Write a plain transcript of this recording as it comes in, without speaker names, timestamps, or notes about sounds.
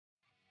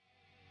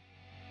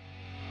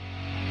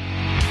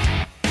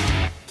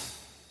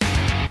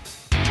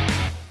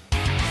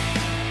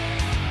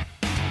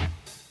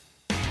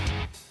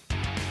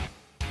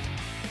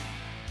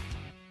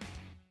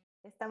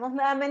Estamos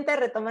nuevamente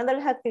retomando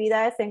las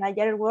actividades en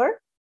Agile World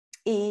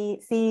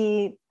y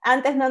si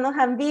antes no nos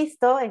han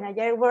visto en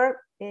Agile World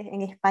en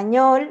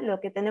español,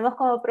 lo que tenemos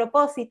como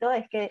propósito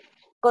es que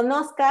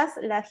conozcas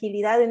la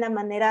agilidad de una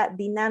manera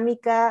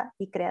dinámica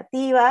y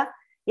creativa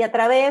y a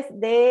través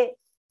de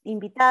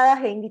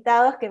invitadas e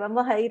invitados que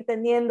vamos a ir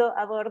teniendo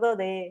a bordo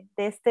de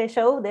este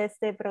show, de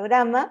este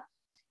programa.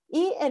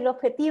 Y el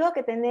objetivo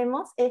que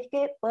tenemos es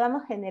que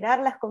podamos generar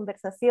las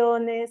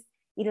conversaciones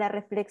y la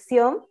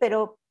reflexión,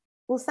 pero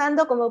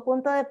usando como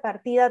punto de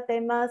partida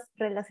temas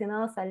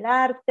relacionados al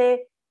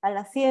arte, a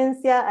la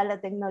ciencia, a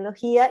la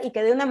tecnología, y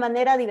que de una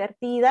manera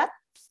divertida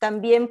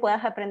también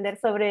puedas aprender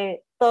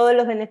sobre todos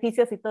los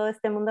beneficios y todo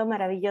este mundo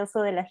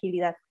maravilloso de la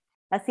agilidad.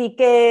 Así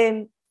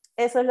que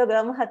eso es lo que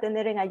vamos a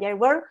tener en Agile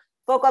World.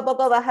 Poco a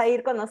poco vas a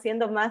ir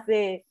conociendo más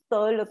de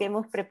todo lo que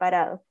hemos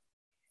preparado.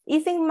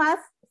 Y sin más,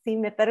 si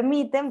me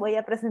permiten, voy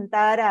a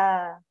presentar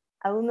a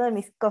uno de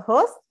mis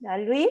co-hosts, a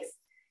Luis,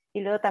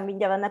 y luego también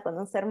ya van a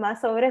conocer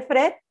más sobre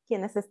Fred,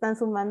 quienes se están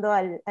sumando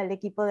al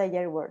equipo de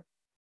Agile World.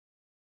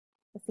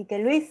 Así que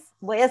Luis,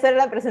 voy a hacer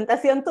la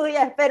presentación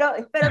tuya, espero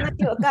no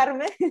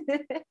equivocarme.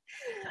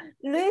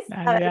 Luis,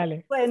 a ver,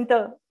 Dale.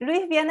 cuento.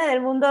 Luis viene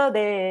del mundo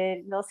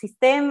de los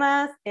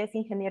sistemas, es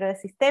ingeniero de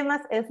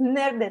sistemas, es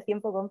nerd de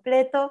tiempo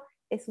completo,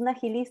 es un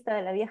agilista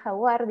de la vieja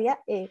guardia.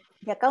 Y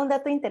acá un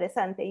dato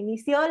interesante,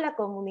 inició la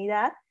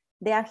comunidad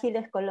de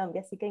Ágiles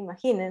Colombia, así que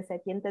imagínense a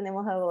quién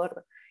tenemos a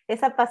bordo.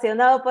 Es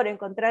apasionado por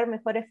encontrar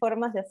mejores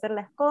formas de hacer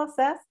las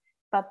cosas,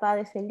 papá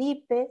de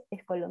Felipe,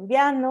 es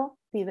colombiano,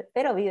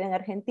 pero vive en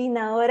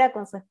Argentina ahora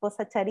con su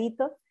esposa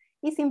Charito,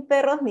 y sin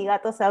perros ni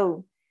gatos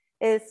aún.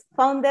 Es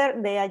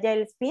founder de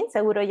Agile Spin,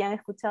 seguro ya han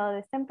escuchado de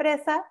esta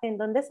empresa, en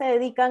donde se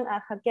dedican a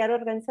hackear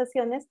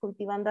organizaciones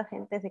cultivando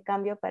agentes de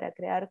cambio para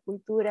crear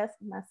culturas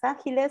más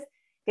ágiles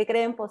que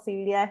creen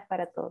posibilidades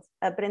para todos.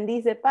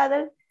 Aprendiz de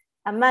pádel,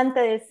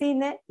 amante del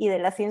cine y de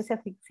la ciencia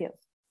ficción.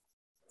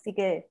 Así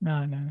que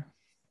No.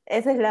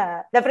 esa es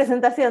la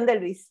presentación de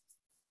Luis.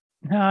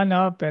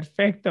 No,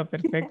 perfecto,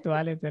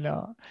 Ale,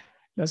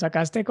 lo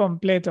sacaste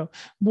completo.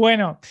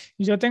 Bueno,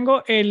 yo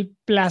tengo el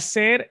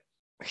placer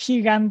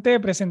gigante de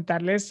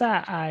presentarles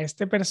a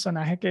este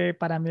personaje que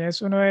para mí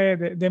es uno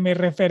de mis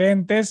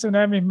referentes, uno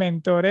de mis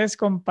mentores,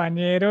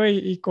 compañero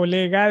y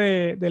colega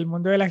del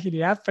mundo de la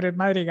agilidad, Fred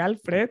Madrigal.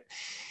 Fred,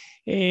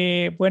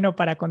 bueno,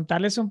 para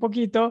contarles un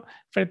poquito,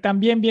 Fred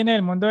también viene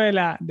del mundo de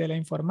la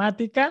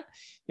informática.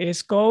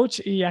 Es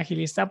coach y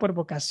agilista por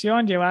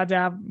vocación, lleva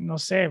ya, no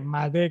sé,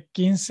 más de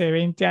 15,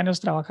 20 años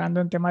trabajando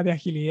en temas de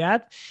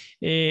agilidad.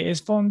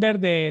 Es founder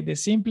de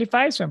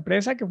Simplify, su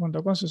empresa que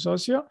fundó con su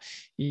socio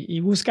y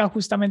busca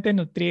justamente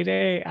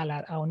nutrir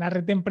a una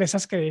red de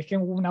empresas que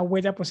dejen una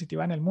huella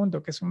positiva en el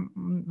mundo, que es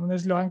un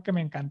eslogan que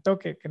me encantó,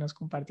 que nos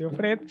compartió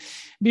Fred.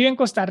 Vive en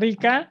Costa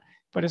Rica.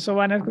 Por eso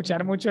van a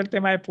escuchar mucho el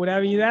tema de Pura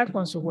Vida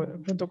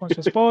junto con su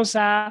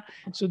esposa,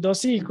 sus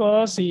 2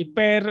 hijos y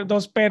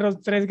 2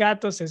 perros, 3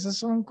 gatos. Eso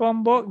es un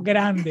combo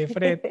grande,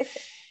 Fred.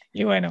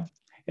 Y bueno,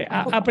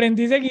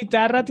 aprendiz de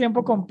guitarra a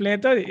tiempo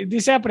completo.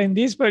 Dice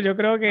aprendiz, pero yo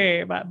creo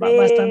que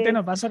bastante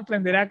nos va a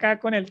sorprender acá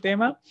con el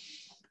tema.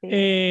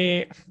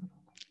 Sí.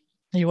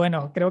 Y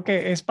bueno, creo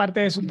que es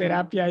parte de su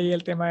terapia ahí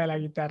el tema de la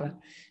guitarra.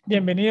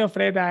 Bienvenido,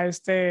 Fred, a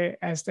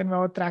este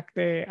nuevo track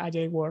de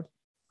Agile World.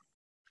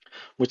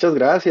 Muchas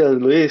gracias,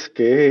 Luis.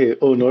 Qué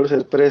honor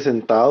ser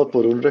presentado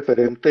por un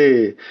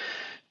referente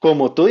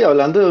como tú. Y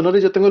hablando de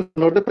honores, yo tengo el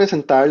honor de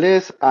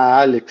presentarles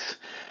a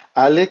Alex.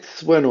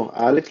 Alex, bueno,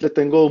 a Alex le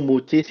tengo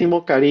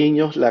muchísimo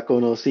cariño. La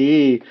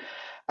conocí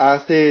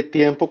hace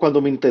tiempo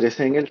cuando me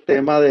interesé en el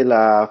tema de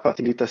la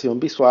facilitación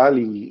visual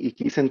y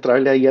quise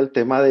entrarle ahí al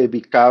tema de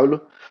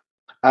Bicablo.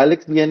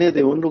 Alex viene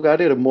de un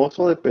lugar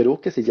hermoso de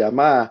Perú que se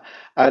llama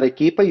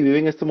Arequipa y vive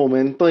en este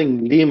momento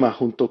en Lima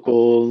junto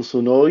con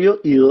su novio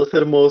y 2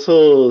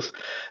 hermosos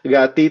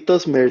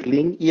gatitos,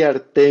 Merlín y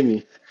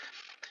Artemis.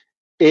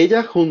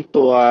 Ella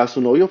junto a su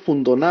novio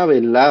fundó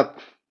Navelab.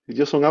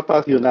 Ellos son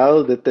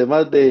apasionados de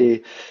temas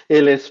de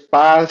el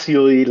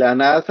espacio y la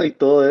NASA y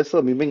todo eso.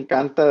 A mí me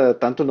encanta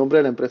tanto el nombre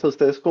de la empresa de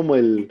ustedes como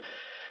el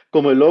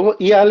logo.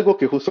 Y algo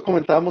que justo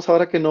comentábamos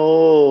ahora que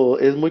no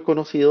es muy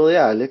conocido de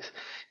Alex,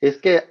 es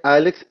que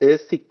Alex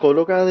es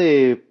psicóloga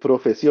de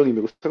profesión, y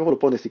me gusta cómo lo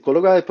pone,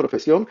 psicóloga de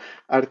profesión,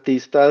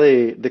 artista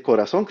de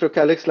corazón. Creo que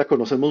Alex la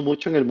conocemos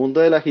mucho en el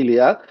mundo de la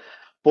agilidad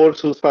por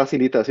sus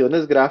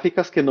facilitaciones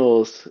gráficas que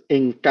nos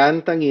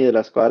encantan y de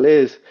las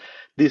cuales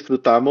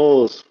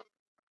disfrutamos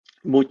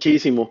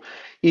muchísimo.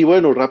 Y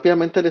bueno,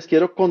 rápidamente les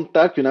quiero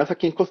contar que una vez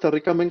aquí en Costa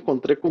Rica me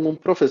encontré con un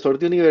profesor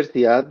de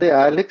universidad de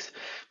Alex,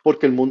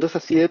 porque el mundo es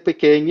así de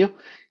pequeño,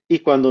 y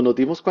cuando nos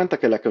dimos cuenta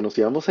que la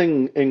conocíamos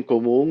en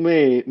común,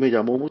 me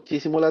llamó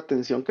muchísimo la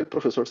atención que el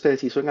profesor se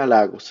deshizo en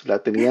halagos, la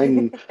tenía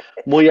en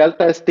muy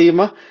alta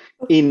estima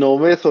y no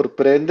me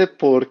sorprende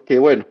porque,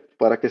 bueno,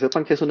 para que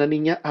sepan que es una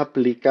niña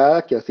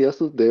aplicada que hacía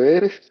sus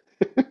deberes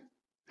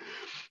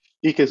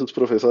y que sus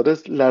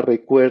profesores la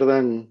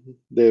recuerdan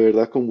de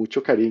verdad con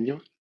mucho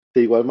cariño.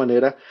 De igual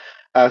manera,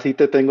 así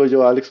te tengo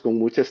yo, Alex, con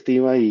mucha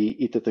estima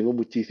y te tengo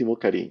muchísimo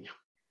cariño.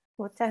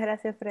 Muchas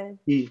gracias, Fred.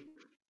 Y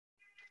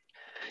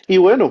Y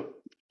bueno,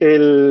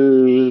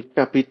 el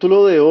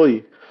capítulo de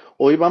hoy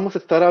vamos a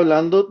estar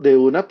hablando de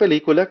una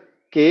película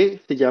que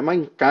se llama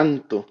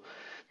Encanto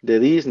de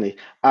Disney.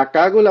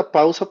 Acá hago la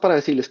pausa para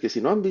decirles que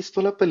si no han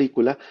visto la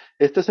película,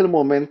 este es el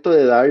momento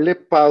de darle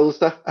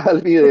pausa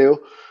al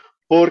video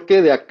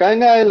porque de acá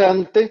en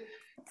adelante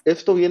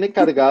esto viene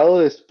cargado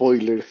de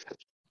spoilers.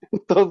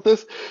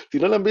 Entonces, si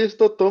no la han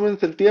visto,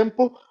 tómense el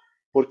tiempo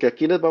porque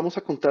aquí les vamos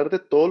a contar de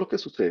todo lo que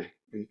sucede.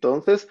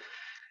 Entonces,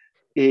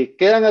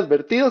 quedan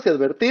advertidos y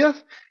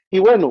advertidas. Y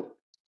bueno,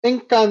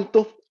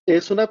 Encanto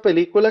es una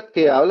película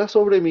que habla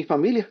sobre mi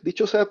familia,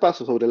 dicho sea de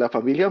paso, sobre la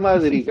familia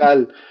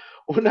Madrigal,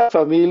 una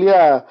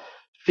familia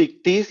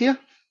ficticia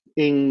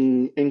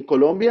en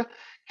Colombia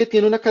que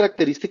tiene una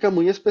característica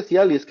muy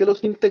especial y es que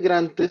los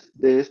integrantes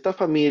de esta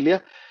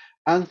familia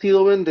han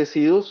sido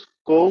bendecidos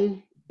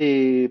con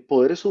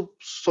poderes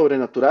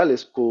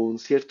sobrenaturales, con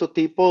cierto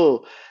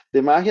tipo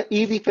de magia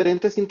y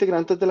diferentes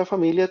integrantes de la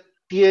familia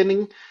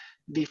tienen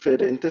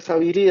diferentes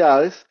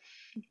habilidades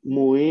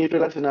muy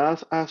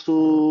relacionadas a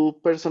su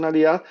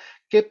personalidad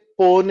que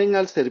ponen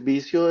al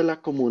servicio de la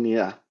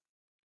comunidad.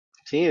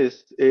 Sí,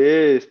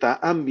 está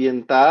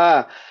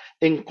ambientada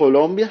en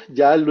Colombia.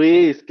 Ya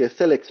Luis, que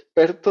es el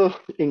experto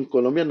en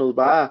Colombia, nos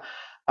va a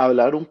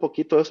hablar un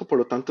poquito de eso. Por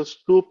lo tanto,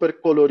 es súper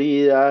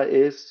colorida,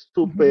 es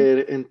Ujú.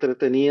 súper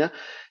entretenida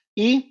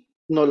y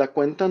nos la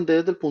cuentan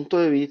desde el punto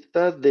de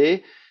vista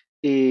de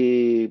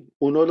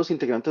uno de los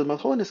integrantes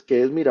más jóvenes,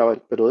 que es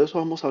Mirabal. Pero de eso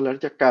vamos a hablar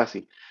ya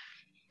casi.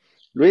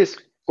 Luis,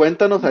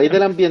 cuéntanos ahí de Bueno,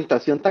 la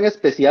ambientación tan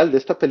especial de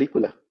esta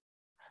película.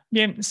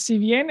 bien, si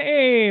bien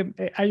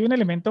hay un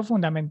elemento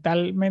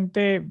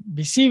fundamentalmente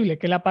visible,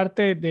 que es la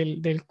parte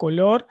del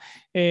color,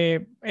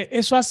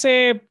 eso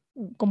hace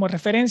como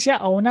referencia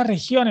a una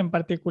región en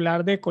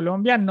particular de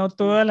Colombia. No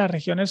todas las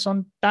regiones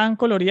son tan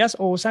coloridas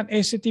o usan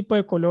ese tipo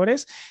de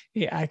colores.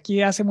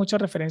 Aquí hace mucha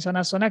referencia a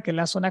una zona que es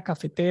la zona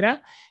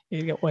cafetera,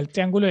 o el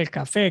Triángulo del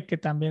Café, que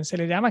también se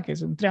le llama, que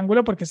es un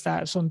triángulo porque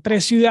son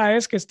tres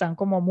ciudades que están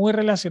como muy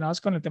relacionadas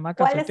con el tema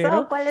 ¿Cuáles son?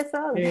 cafetero. ¿Cuáles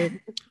son? eh,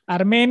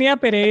 Armenia,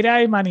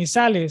 Pereira y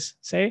Manizales,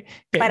 ¿sí?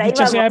 Que Para ahí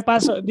dicha sea vamos, de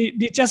paso,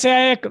 dicha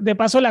sea de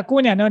paso la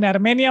cuña, ¿no? En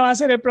Armenia va a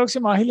ser el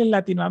próximo Ágil en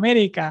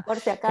Latinoamérica. por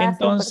si acaso, por si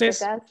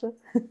Entonces, acaso.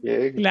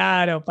 Bien.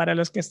 claro, para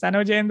los que están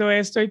oyendo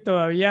esto y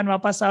todavía no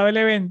ha pasado el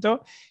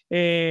evento,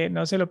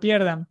 no se lo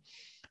pierdan.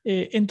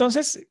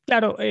 Entonces,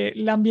 claro,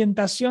 la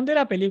ambientación de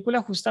la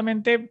película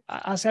justamente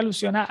hace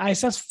alusión a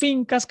esas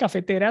fincas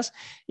cafeteras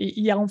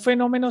y a un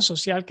fenómeno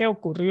social que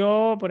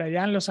ocurrió por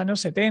allá en los años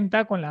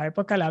 70 con la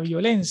época de la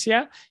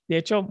violencia, de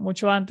hecho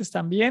mucho antes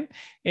también,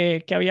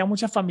 que había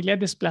muchas familias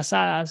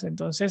desplazadas.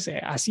 Entonces,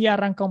 así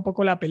arranca un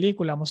poco la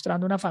película,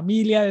 mostrando una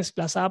familia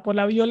desplazada por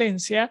la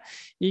violencia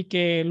y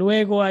que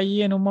luego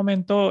ahí en un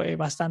momento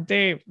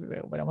bastante,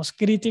 digamos,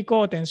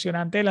 crítico o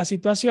tensionante de la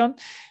situación,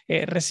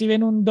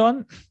 reciben un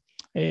don.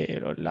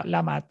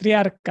 La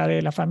matriarca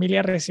de la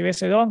familia recibe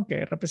ese don,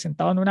 que es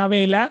representado en una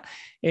vela,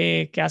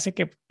 que hace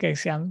que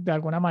sean de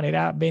alguna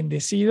manera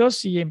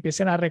bendecidos y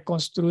empiecen a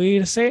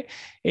reconstruirse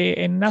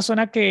en una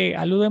zona que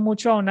alude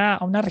mucho a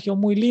una región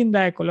muy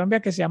linda de Colombia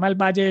que se llama el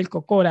Valle del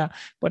Cocora.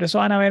 Por eso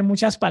van a ver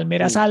muchas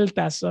palmeras Mm.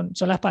 altas, son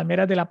las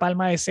palmeras de la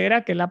palma de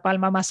cera, que es la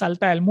palma más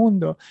alta del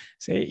mundo,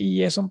 ¿sí?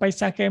 Y es un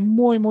paisaje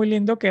muy, muy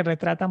lindo que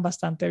retratan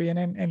bastante bien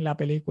en la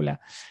película.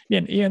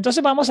 Bien, y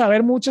entonces vamos a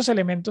ver muchos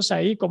elementos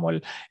ahí, como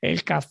el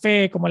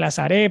café, como las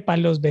arepas,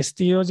 los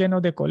vestidos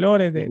llenos de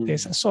colores de Ujú,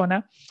 esa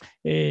zona,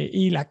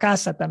 y la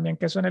casa también,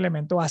 que es un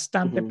elemento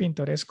bastante ujú.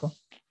 pintoresco.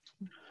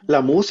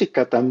 La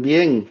música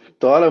también,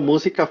 toda la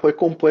música fue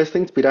compuesta,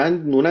 inspirada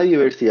en una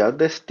diversidad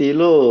de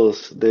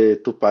estilos de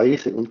tu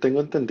país, según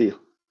tengo entendido.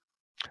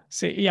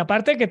 Sí, y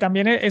aparte que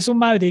también es un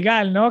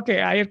madrigal, ¿no?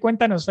 Que ayer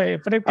cuéntanos,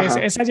 Fred, que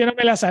Ajá. esa yo no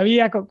me la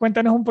sabía.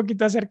 Cuéntanos un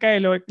poquito acerca de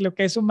lo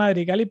que es un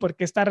madrigal y por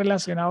qué está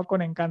relacionado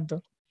con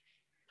Encanto.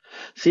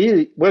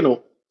 Sí,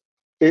 bueno,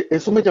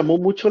 eso me llamó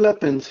mucho la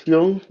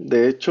atención,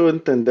 de hecho,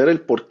 entender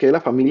el porqué de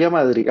la familia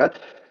Madrigal.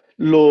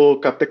 Lo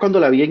capté cuando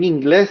la vi en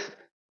inglés,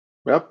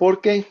 ¿verdad?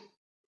 Porque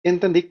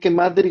entendí que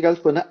Madrigal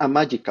suena a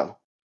magical,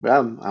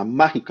 ¿verdad? A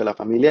mágica, la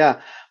familia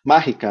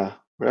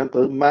mágica, ¿verdad?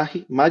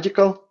 Entonces,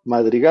 magical,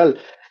 Madrigal.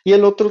 Y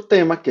el otro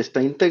tema que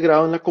está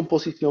integrado en la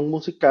composición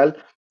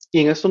musical, y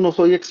en esto no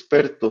soy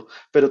experto,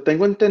 pero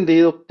tengo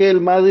entendido que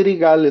el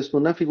madrigal es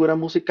una figura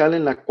musical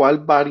en la cual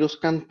varios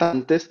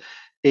cantantes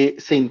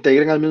se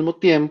integran al mismo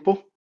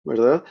tiempo,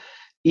 ¿verdad?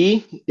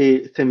 Y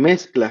se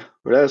mezcla,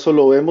 ¿verdad? Eso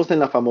lo vemos en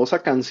la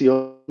famosa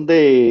canción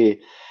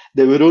de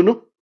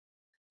Bruno,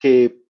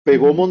 que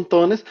pegó Ujú.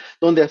 montones,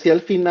 donde hacia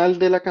el final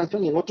de la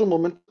canción y en otros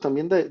momentos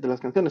también de las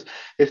canciones,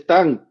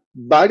 están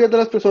varias de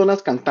las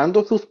personas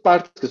cantando sus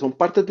partes, que son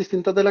partes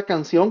distintas de la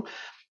canción,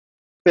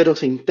 pero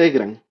se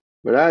integran,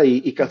 ¿verdad?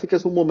 Y casi que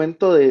es un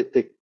momento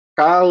de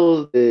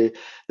caos, de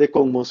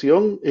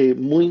conmoción,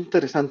 muy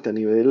interesante a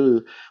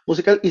nivel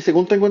musical. Y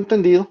según tengo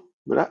entendido,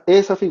 ¿verdad?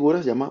 Esa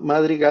figura se llama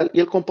madrigal y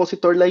el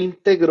compositor la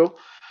integró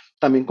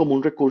también como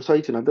un recurso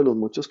adicional de los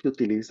muchos que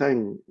utiliza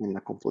en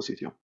la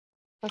composición.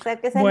 O sea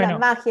que esa es la Bueno,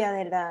 magia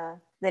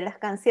de las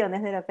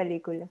canciones de la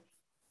película.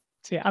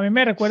 Sí, a mí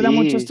me recuerda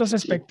mucho Sí, estos sí,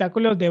 sí.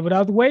 espectáculos de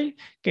Broadway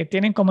que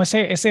tienen como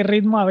ese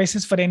ritmo a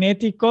veces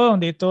frenético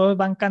donde todos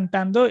van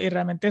cantando y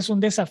realmente es un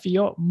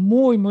desafío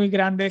muy, muy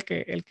grande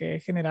el que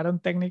generaron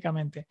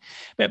técnicamente.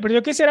 Pero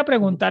yo quisiera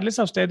Ujú. preguntarles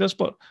a ustedes dos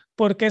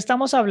por qué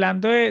estamos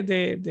hablando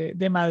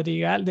de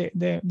Madrigal,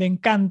 de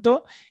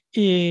Encanto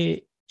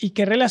y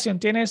qué relación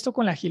tiene esto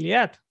con la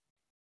agilidad.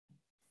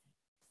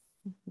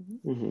 Ujú.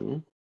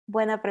 Ujú.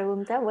 Buena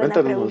pregunta,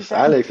 buena Cuéntanos, pregunta.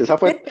 Alex,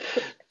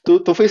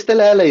 tú fuiste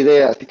la de la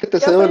idea, así que te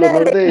Yo cedo fui el la de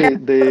honor la de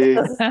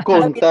entonces, está bien.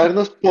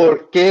 contarnos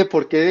por qué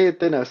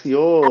te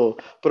nació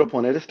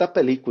proponer esta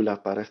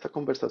película para esta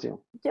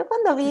conversación. Yo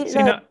cuando vi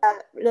Sí, no,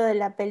 lo de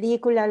la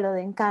película, lo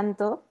de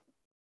Encanto,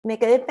 me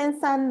quedé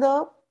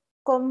pensando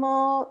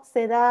cómo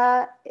se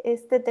da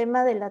este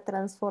tema de la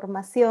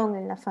transformación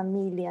en la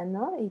familia,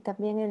 ¿no? Y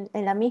también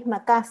en la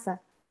misma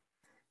casa,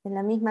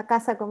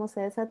 cómo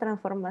se da esa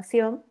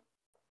transformación.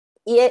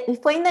 Y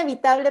fue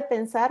inevitable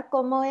pensar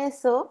cómo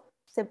eso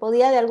se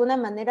podía de alguna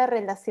manera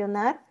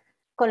relacionar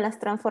con las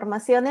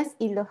transformaciones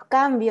y los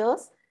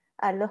cambios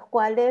a los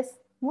cuales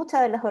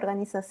muchas de las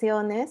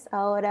organizaciones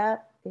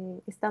ahora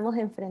estamos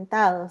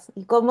enfrentados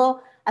y cómo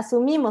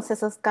asumimos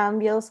esos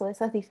cambios o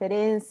esas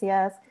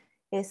diferencias,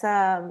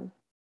 esa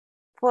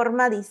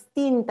forma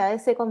distinta,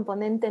 ese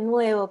componente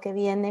nuevo que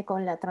viene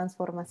con la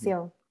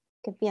transformación.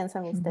 ¿Qué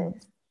piensan ujú,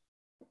 ustedes?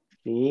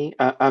 Sí,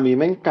 a mí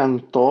me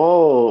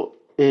encantó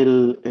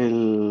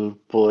el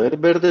poder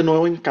ver de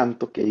nuevo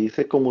Encanto que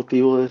hice con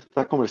motivo de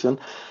esta conversión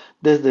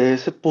desde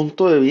ese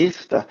punto de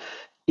vista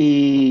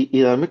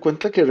y darme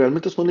cuenta que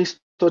realmente es una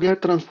historia de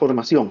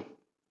transformación,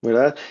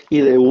 ¿verdad?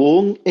 Y de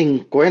un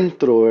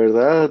encuentro,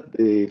 ¿verdad?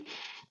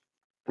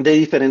 De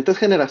diferentes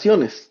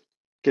generaciones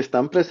que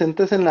están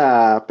presentes en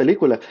la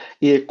película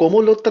y de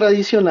cómo lo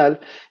tradicional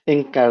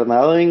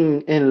encarnado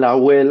en la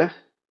abuela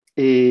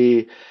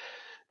eh,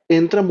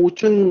 entra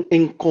mucho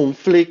en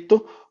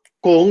conflicto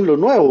con lo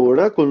nuevo,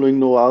 ¿verdad? Con lo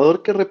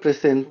innovador que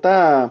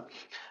representa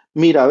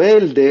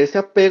Mirabel, de ese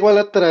apego a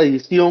la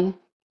tradición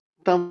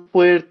tan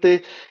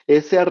fuerte,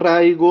 ese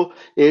arraigo,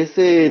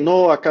 ese,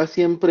 no, acá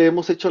siempre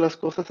hemos hecho las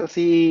cosas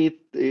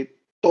así,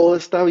 todo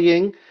está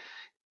bien,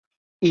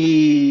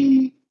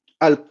 y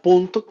al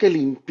punto que le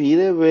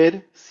impide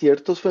ver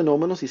ciertos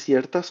fenómenos y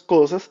ciertas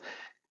cosas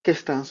que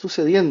están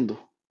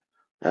sucediendo.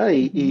 ¿Ah?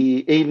 ujú.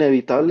 E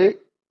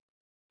inevitable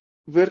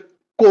ver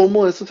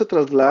cómo eso se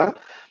traslada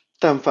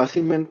tan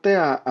fácilmente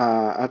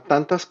a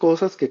tantas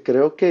cosas que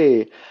creo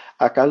que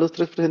acá los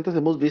tres presentes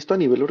hemos visto a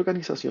nivel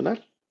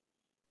organizacional.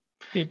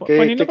 Sí,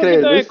 ¿Qué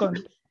crees, Luis?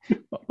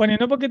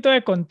 poniendo un poquito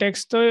de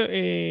contexto,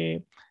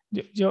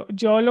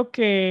 yo lo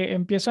que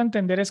empiezo a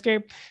entender es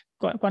que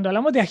cuando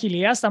hablamos de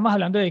agilidad estamos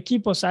hablando de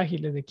equipos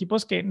ágiles, de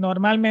equipos que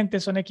normalmente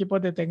son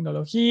equipos de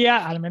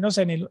tecnología, al menos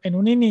en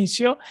un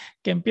inicio,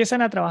 que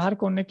empiezan a trabajar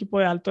con un equipo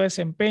de alto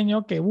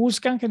desempeño, que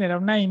buscan generar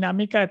una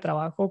dinámica de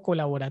trabajo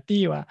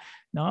colaborativa,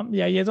 ¿no?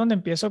 Y ahí es donde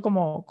empiezo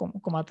como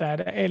a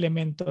traer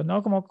elementos,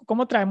 ¿no? Como,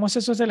 ¿cómo traemos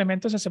esos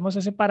elementos? Hacemos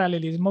ese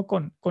paralelismo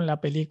con la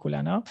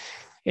película, ¿no?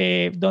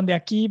 Donde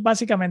aquí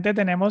básicamente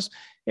tenemos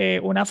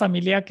una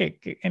familia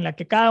en la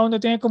que cada uno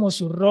tiene como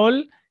su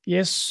rol y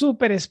es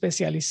súper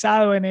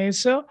especializado en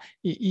eso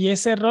y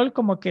ese rol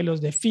como que los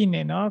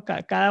define, ¿no?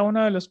 Cada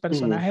uno de los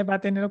Ujú, personajes va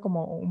a tener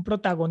como un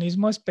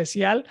protagonismo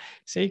especial,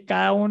 ¿sí?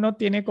 Cada uno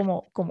tiene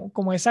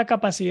como esa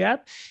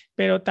capacidad,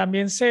 pero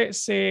también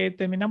se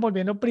terminan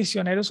volviendo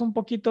prisioneros un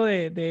poquito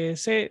de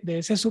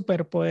ese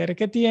superpoder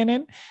que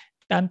tienen,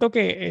 tanto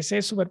que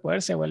ese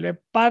superpoder se vuelve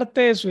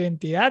parte de su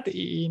identidad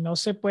y no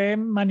se puede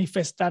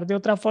manifestar de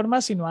otra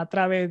forma sino a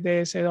través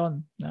de ese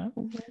don, ¿no?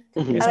 Ujú.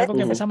 Y ujú, es A algo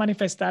que ujú. empieza a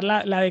manifestar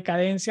la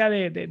decadencia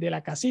de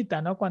la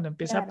casita, ¿no? Cuando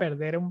empieza a Claro,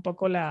 perder un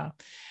poco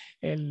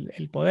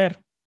el poder.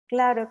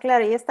 claro,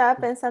 claro. Yo estaba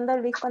pensando,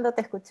 Luis, cuando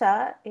te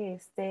escuchaba,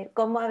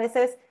 cómo a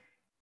veces,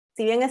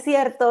 si bien es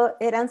cierto,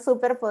 eran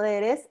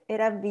superpoderes,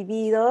 eran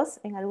vividos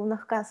en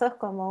algunos casos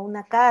como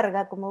una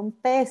carga, como un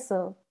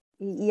peso,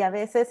 y a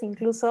veces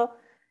incluso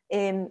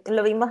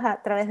lo vimos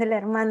a través de la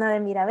hermana de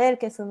Mirabel,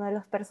 que es uno de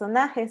los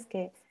personajes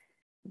que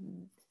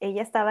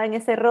ella estaba en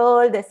ese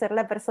rol de ser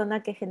la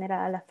persona que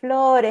generaba las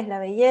flores, la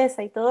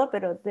belleza y todo,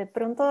 pero de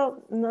pronto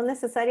no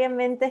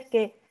necesariamente es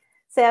que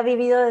sea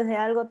vivido desde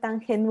algo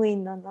tan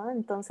genuino, ¿no?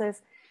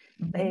 Entonces,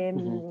 Ujú. eh,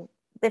 Ujú,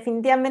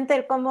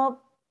 definitivamente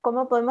cómo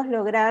podemos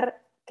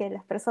lograr que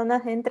las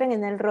personas entren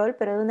en el rol,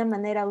 pero de una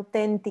manera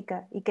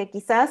auténtica y que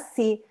quizás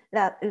si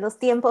los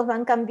tiempos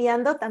van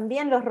cambiando,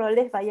 también los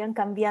roles vayan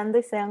cambiando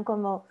y sean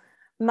como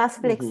más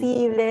ujú,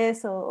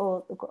 flexibles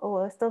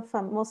o estos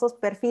famosos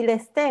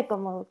perfiles T,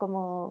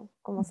 como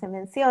se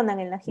mencionan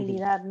en la ujú,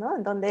 agilidad, ¿no?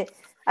 En donde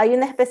hay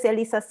una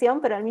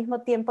especialización, pero al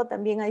mismo tiempo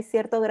también hay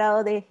cierto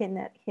grado de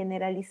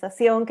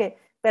generalización que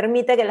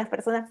permite que las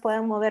personas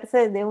puedan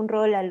moverse de un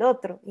rol al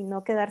otro y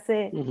no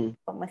quedarse ujú.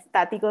 como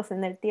estáticos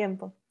en el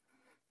tiempo.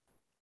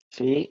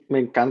 Sí, me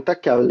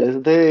encanta que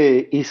hables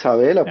de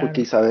Isabela,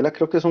 porque Claro. Isabela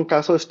creo que es un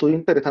caso de estudio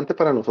interesante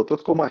para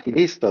nosotros como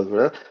agilistas,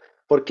 ¿verdad?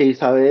 porque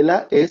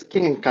Isabela es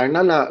quien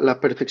encarna la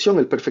perfección,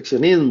 el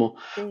perfeccionismo,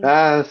 Sí.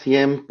 ¿verdad?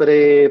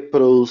 Siempre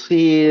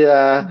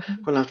producida,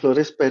 Ujú. con las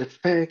flores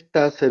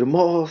perfectas,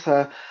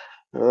 hermosa,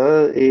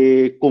 ¿verdad?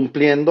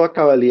 Cumpliendo a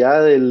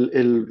cabalidad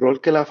el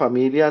rol que la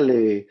familia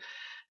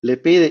le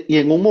pide. Y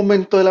en un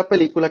momento de la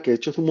película, que de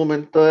hecho es un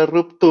momento de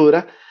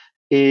ruptura,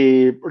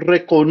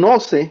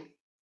 reconoce,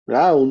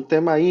 ¿verdad? Un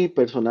tema ahí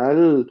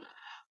personal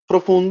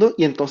profundo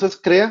y entonces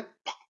crea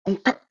un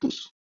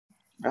cactus,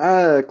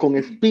 con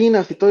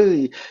espinas y todo.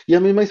 Y a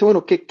mí me dice,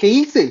 bueno, ¿qué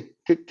hice?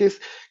 ¿Qué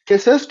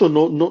es esto?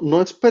 No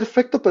es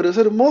perfecto, pero es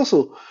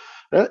hermoso.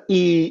 ¿Verdad?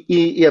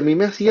 Y a mí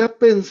me hacía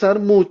pensar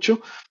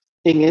mucho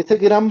en ese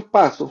gran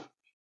paso,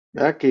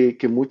 ¿verdad?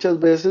 Que muchas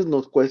veces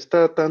nos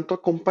cuesta tanto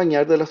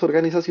acompañar de las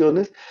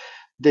organizaciones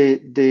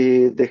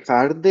de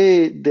dejar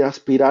de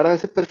aspirar a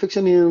ese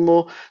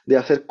perfeccionismo, de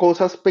hacer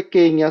cosas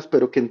pequeñas,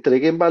 pero que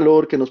entreguen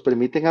valor, que nos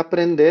permiten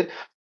aprender.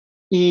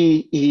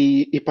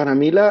 Y para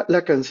mí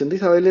la canción de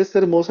Isabel es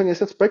hermosa en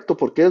ese aspecto,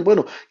 porque es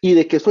bueno, y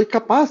de que soy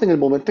capaz en el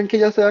momento en que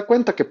ella se da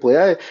cuenta que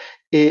puede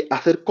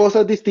hacer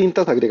cosas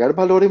distintas, agregar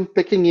valor en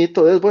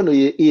pequeñito, es bueno,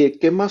 y de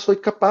qué más soy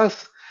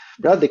capaz,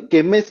 ¿verdad? De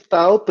qué me he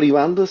estado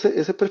privando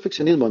ese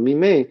perfeccionismo. A mí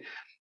me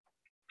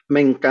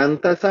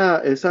encanta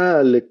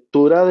esa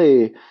lectura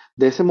de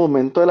ese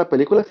momento de la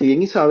película. Si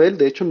bien Isabel,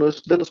 de hecho, no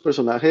es de los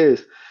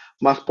personajes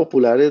más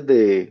populares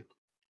de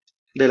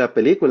la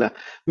película.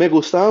 Me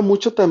gustaba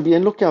mucho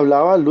también lo que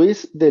hablaba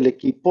Luis del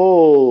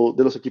equipo,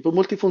 de los equipos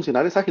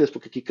multifuncionales ágiles,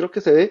 porque aquí creo que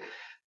se ve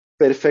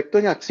perfecto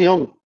en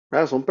acción,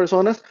 ¿verdad? Son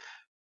personas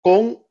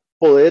con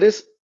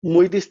poderes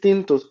muy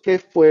distintos, que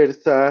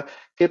fuerza,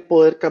 que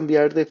poder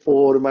cambiar de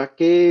forma,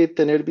 que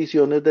tener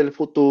visiones del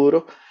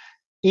futuro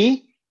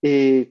y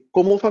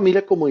como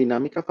familia, como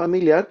dinámica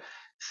familiar,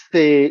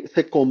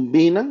 se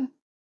combinan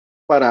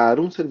para dar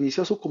un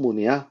servicio a su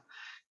comunidad,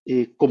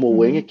 como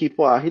buen Ujú.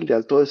 equipo ágil de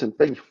alto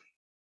desempeño.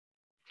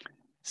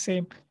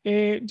 Sí,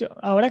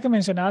 ahora que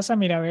mencionabas a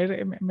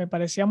Miraver, me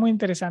parecía muy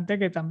interesante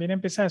que también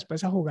empieza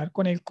después a jugar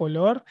con el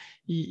color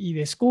y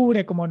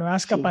descubre como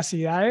nuevas Sí.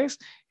 capacidades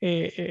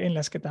en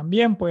las que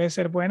también puede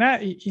ser buena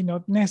y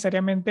no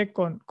necesariamente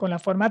con la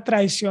forma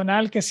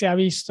tradicional que se ha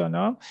visto,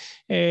 ¿no?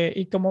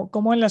 Y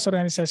como en las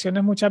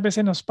organizaciones muchas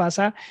veces nos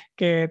pasa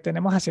que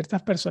tenemos a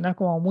ciertas personas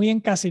como muy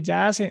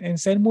encasilladas en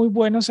ser muy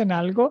buenos en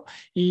algo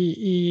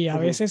y a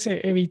Ujú. veces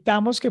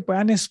evitamos que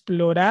puedan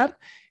explorar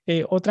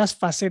otras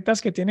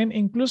facetas que tienen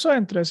incluso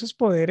dentro de esos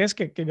poderes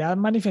que ya han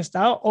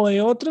manifestado o de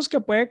otros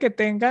que puede que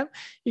tengan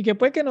y que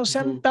puede que no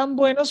sean Ujú. tan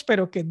buenos,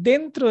 pero que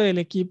dentro del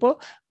equipo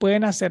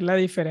pueden hacer la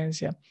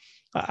diferencia.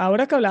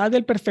 Ahora que hablabas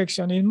del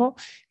perfeccionismo,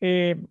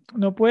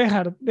 no puedo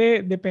dejar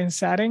de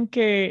pensar en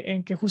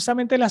que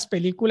justamente las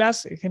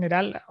películas en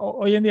general,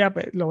 hoy en día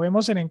pues, lo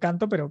vemos en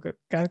Encanto, pero que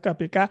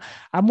aplica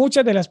a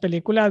muchas de las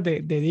películas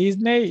de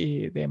Disney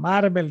y de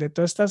Marvel, de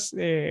todas estas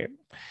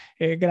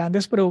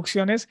grandes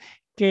producciones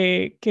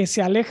que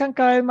se alejan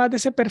cada vez más de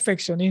ese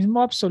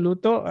perfeccionismo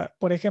absoluto,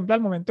 por ejemplo,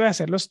 al momento de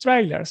hacer los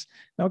trailers,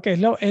 ¿no? Que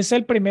es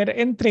el primer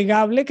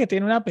entregable que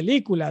tiene una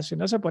película. Si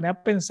uno se pone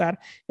a pensar,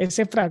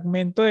 ese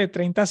fragmento de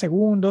 30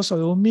 segundos o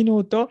de un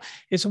minuto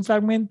es un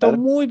fragmento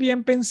Claro. muy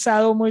bien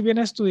pensado, muy bien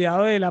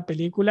estudiado de la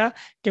película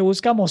que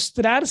busca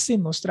mostrar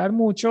sin mostrar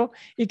mucho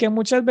y que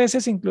muchas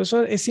veces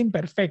incluso es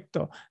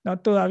imperfecto, ¿no?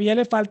 Todavía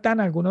le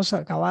faltan algunos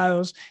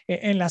acabados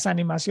en las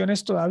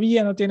animaciones,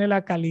 todavía no tiene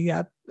la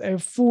calidad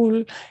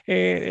full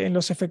en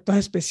los efectos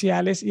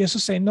especiales y eso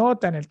se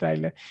nota en el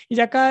tráiler. Y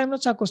ya cada vez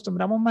nos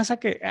acostumbramos más a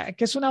que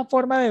es una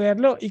forma de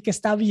verlo y que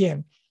está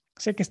bien. O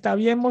sea, que está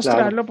bien Claro.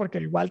 mostrarlo porque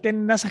igual tiene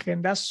unas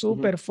agendas Ujú.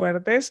 súper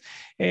fuertes,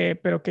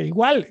 pero que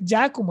igual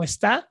ya como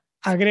está,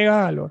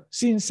 agrega valor.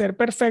 Sin ser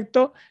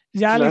perfecto,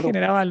 ya le Claro.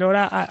 genera valor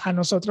a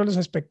nosotros los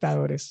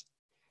espectadores.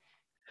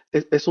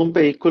 Es un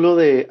vehículo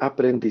de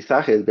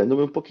aprendizaje,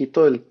 desviándome un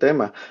poquito del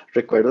tema.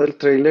 Recuerdo el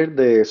tráiler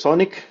de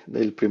Sonic,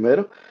 del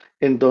primero,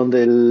 en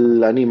donde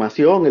la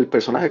animación, el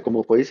personaje,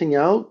 como fue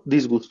diseñado,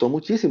 disgustó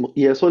muchísimo.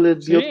 Y eso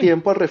les dio Sí.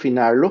 tiempo a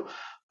refinarlo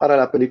para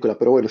la película.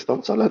 Pero bueno,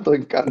 estamos hablando de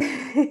Encanto.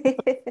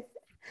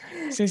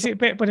 Sí, sí,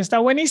 pero está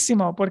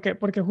buenísimo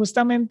porque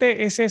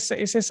justamente es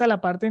esa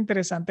la parte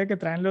interesante que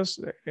traen los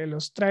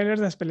trailers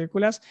de las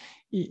películas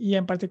y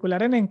en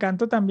particular en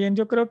Encanto también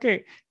yo creo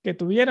que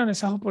tuvieron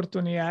esas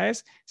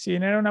oportunidades, si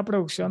bien era una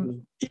producción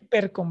Ujú.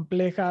 hiper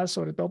compleja,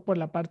 sobre todo por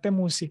la parte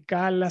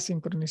musical, la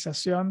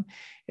sincronización.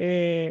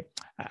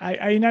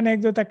 Hay una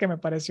anécdota que me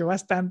pareció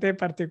bastante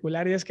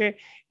particular y es que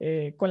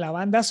con la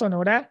banda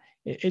sonora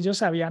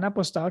ellos habían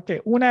apostado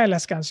que una de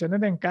las canciones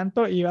de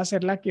Encanto iba a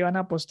ser la que iban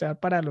a postear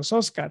para los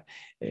Oscar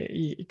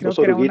y creo Dos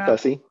que era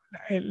oruguitas, sí.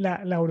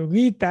 la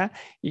oruguita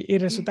y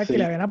resulta que le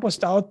Sí. habían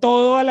apostado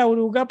todo a la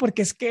oruga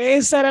porque es que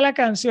esa era la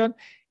canción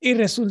y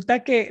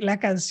resulta que la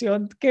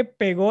canción que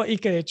pegó y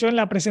que de hecho en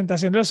la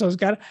presentación de los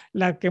Oscar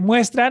la que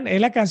muestran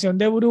es la canción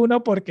de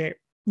Bruno porque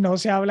no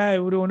se habla de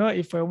Bruno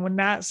y fue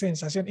una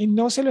sensación y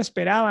no se lo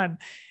esperaban.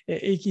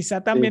 Y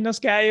quizá también Sí, nos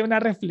queda ahí una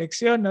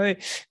reflexión, ¿no? De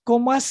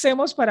cómo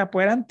hacemos para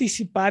poder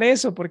anticipar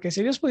eso, porque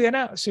si ellos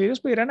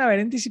pudieran haber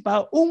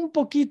anticipado un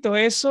poquito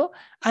eso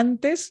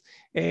antes,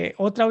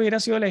 otra hubiera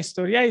sido la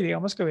historia y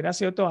digamos que hubiera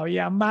sido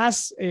todavía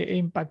más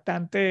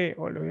impactante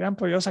o lo hubieran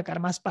podido sacar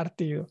más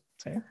partido.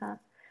 ¿Sí? Ajá.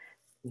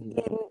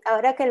 Y ujú,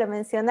 ahora que lo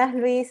mencionas,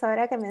 Luis,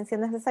 ahora que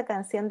mencionas esa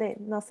canción de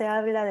No se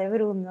habla de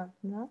Bruno,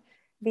 ¿no?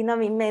 Vino a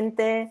mi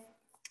mente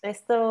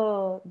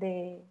esto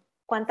de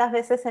cuántas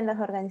veces en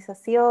las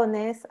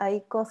organizaciones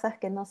hay cosas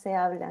que no se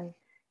hablan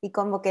y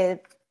como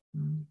que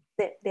Mm.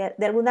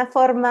 de alguna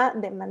forma,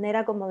 de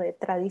manera como de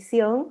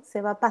tradición,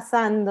 se va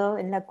pasando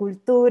en la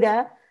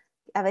cultura,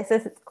 a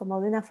veces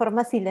como de una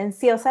forma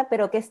silenciosa,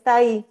 pero que está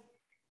ahí,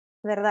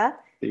 ¿verdad?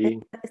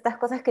 sí. Estas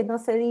cosas que no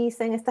se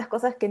dicen, estas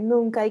cosas que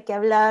nunca hay que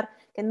hablar,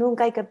 que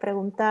nunca hay que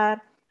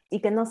preguntar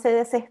y que no se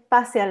dé ese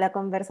espacio a la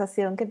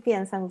conversación. ¿Qué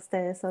piensan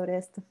ustedes sobre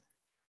esto?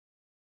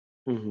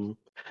 Ujú.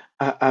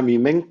 A mí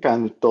me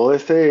encantó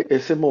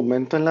ese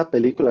momento en la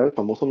película, el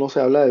famoso No se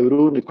habla de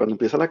Bruno, y cuando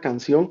empieza la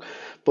canción,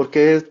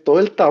 porque es todo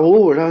el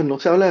tabú, ¿verdad? No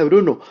se habla de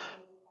Bruno,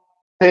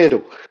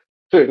 pero,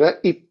 ¿verdad?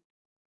 Y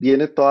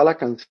viene toda la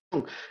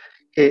canción,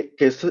 que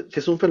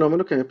es un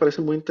fenómeno que me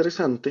parece muy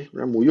interesante,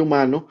 ¿verdad? Muy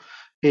humano,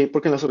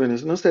 porque en las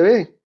organizaciones se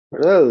ve,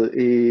 ¿verdad?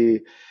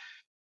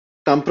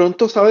 Tan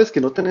pronto sabes que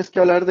no tenés que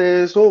hablar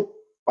de eso,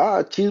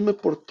 chisme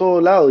por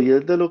todo lado y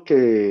es de lo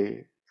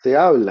que se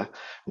habla.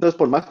 Entonces,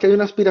 por más que haya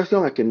una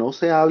aspiración a que no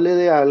se hable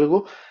de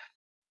algo,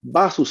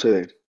 va a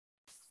suceder,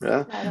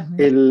 ¿verdad? Claro. Ujú.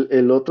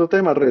 El otro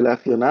tema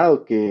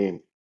relacionado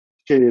que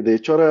de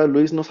hecho ahora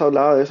Luis nos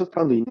hablaba de eso es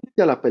cuando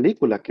inicia la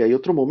película, que hay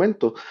otro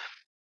momento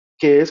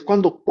que es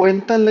cuando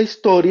cuentan la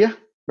historia,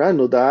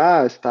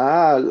 ¿verdad?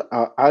 Está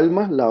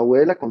Alma, la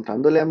abuela,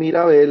 contándole a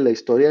Mirabel la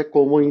historia de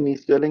cómo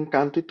inició el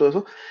encanto y todo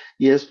eso,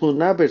 y es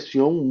una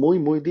versión muy,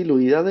 muy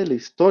diluida de la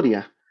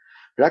historia,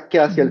 ¿verdad? Que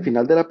hacia el Ujú.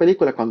 final de la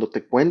película, cuando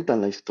te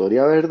cuentan la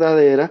historia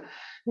verdadera,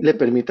 le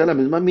permite a la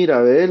misma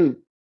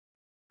Mirabel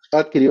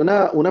adquirir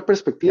una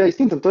perspectiva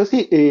distinta.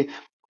 Entonces, sí,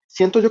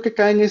 siento yo que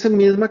cae en esa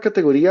misma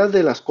categoría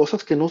de las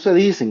cosas que no se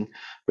dicen,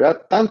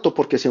 ¿verdad? Tanto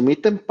porque se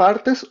omiten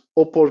partes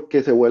o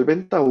porque se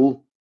vuelven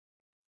tabú.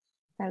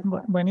 Tal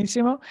cual.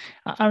 Buenísimo.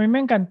 A mí me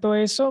encantó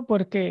eso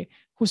porque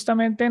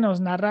justamente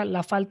nos narra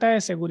la falta de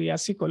seguridad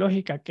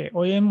psicológica, que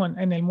hoy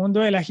en el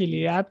mundo de la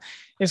agilidad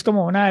es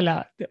como una de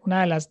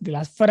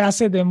las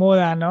frases de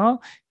moda, ¿no?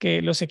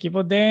 Que los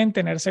equipos deben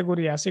tener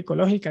seguridad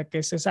psicológica, que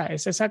es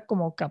esa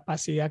como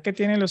capacidad que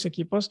tienen los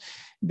equipos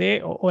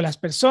o las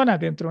personas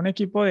dentro de un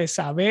equipo de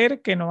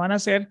saber que no van a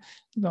ser,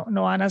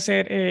 no van a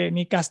ser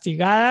ni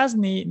castigadas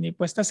ni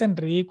puestas en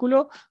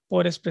ridículo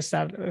por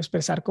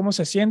expresar cómo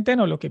se sienten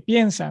o lo que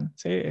piensan.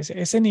 ¿Sí?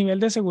 Ese nivel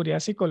de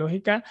seguridad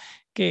psicológica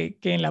que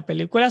en la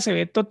película se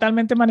ve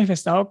totalmente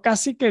manifestado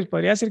casi que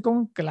podría decir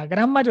con que la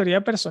gran mayoría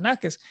de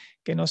personajes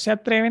que no se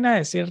atreven a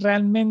decir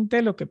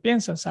realmente lo que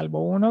piensan,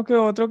 salvo uno que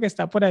otro que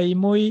está por ahí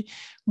muy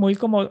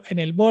como en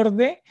el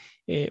borde.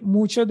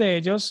 Muchos de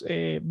ellos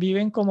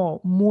viven como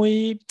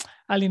muy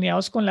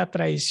alineados con la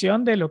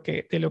tradición de lo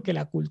que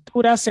la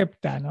cultura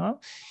acepta, ¿no?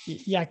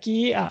 Y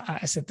aquí a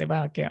ese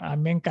tema que a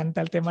mí me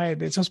encanta el tema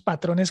de esos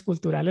patrones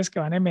culturales que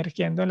van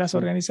emergiendo en las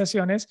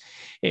organizaciones,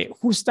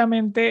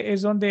 justamente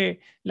es donde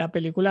la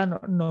película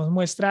nos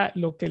muestra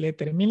lo que le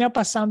termina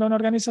pasando a una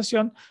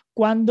organización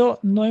cuando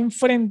no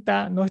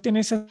tiene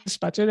ese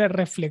espacio de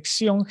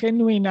reflexión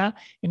genuina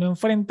y no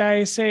enfrenta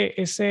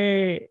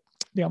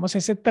digamos,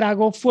 ese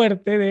trago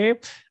fuerte de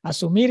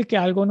asumir que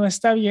algo no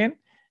está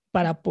bien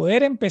para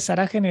poder empezar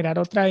a generar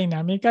otra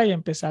dinámica y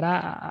empezar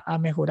a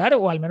mejorar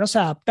o al menos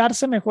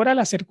adaptarse mejor a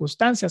las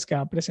circunstancias que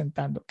va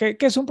presentando, que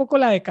es un poco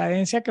la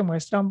decadencia que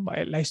muestra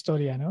la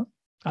historia, ¿no?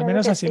 Al Claro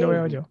menos que así lo sí,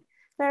 veo Ujú, yo.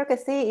 claro que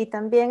sí. Y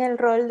también el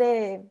rol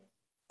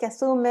que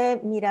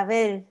asume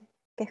Mirabel,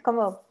 que es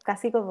como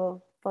casi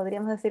como,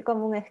 podríamos decir,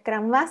 como un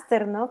Scrum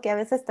Master, ¿no? Que a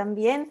veces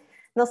también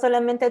no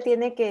solamente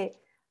tiene que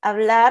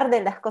hablar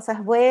de las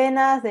cosas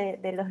buenas,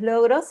 de los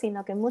logros,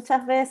 sino que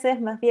muchas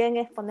veces más bien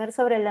es poner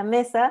sobre la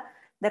mesa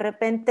de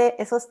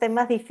repente esos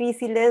temas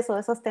difíciles o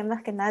esos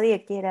temas que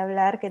nadie quiere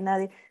hablar, que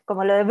nadie,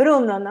 como lo de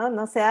Bruno, ¿no?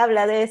 No se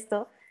habla de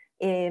esto,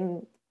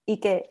 y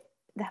que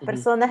las ujú,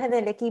 personas en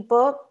el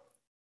equipo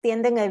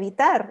tienden a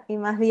evitar, y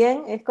más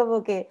bien es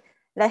como que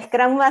la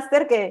Scrum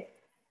Master que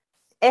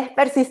es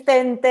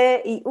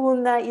persistente y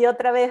una y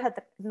otra vez,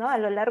 ¿no? A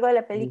lo largo de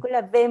la ujú,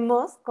 película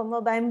vemos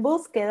cómo va en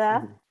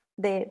búsqueda ujú,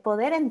 de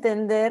poder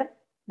entender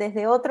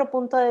desde otro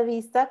punto de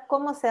vista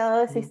cómo se ha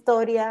dado esa ujú,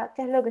 historia,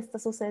 qué es lo que está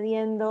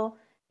sucediendo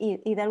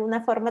y de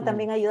alguna forma ujú,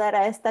 también ayudar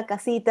a esta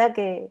casita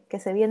que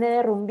se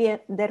viene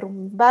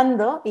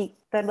derrumbando y,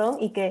 perdón,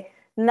 y que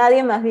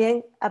nadie más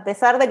bien, a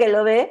pesar de que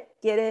lo ve,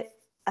 quiere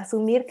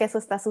asumir que eso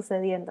está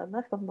sucediendo, ¿no?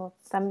 Es como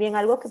también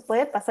algo que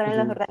puede pasar en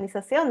las ujú,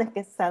 organizaciones,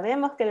 que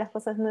sabemos que las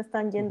cosas no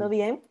están yendo ujú.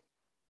 bien,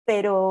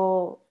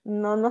 pero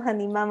no nos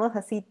animamos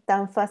así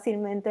tan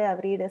fácilmente a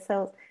abrir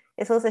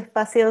esos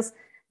espacios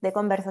de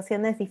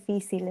conversaciones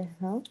difíciles,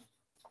 ¿no?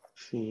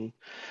 Sí,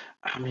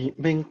 a mí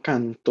me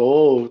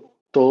encantó.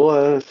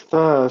 toda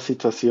esta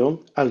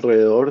situación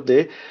alrededor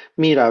de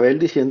Mirabel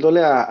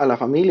diciéndole a la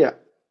familia,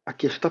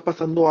 aquí está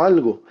pasando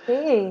algo,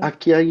 Sí,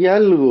 aquí hay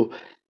algo.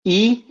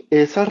 Y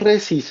esa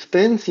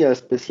resistencia,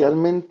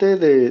 especialmente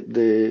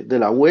de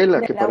la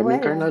abuela, de que la para mí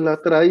encarna abuela.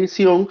 la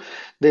tradición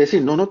de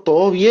decir, no, no,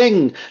 todo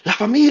bien, la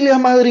familia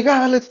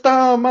Madrigal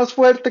está más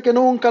fuerte que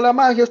nunca, la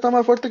magia está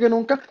más fuerte que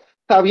nunca,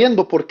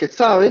 sabiendo porque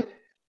sabe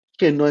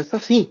que no es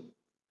así,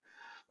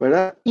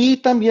 ¿verdad? Y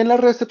también la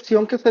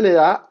recepción que se le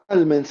da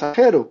al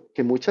mensajero,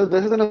 que muchas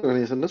veces en las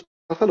organizaciones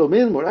pasa lo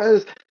mismo, ¿verdad?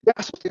 Es, ya,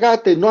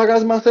 sosegate, no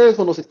hagas más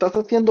eso, nos estás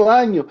haciendo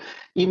daño.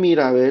 Y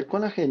mira, a ver,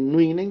 con la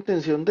genuina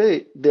intención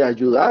de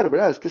ayudar,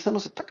 ¿verdad? Es que se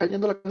nos está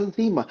cayendo la casa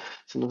encima,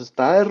 se nos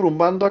está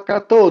derrumbando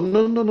acá todo.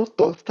 No, no, no,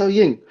 todo está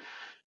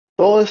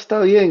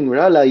bien,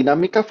 ¿verdad? La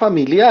dinámica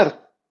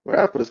familiar,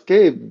 ¿verdad? Pero es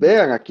que,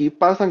 vean, aquí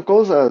pasan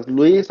cosas.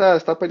 Luisa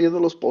está perdiendo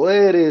los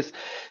poderes,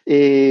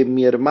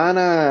 mi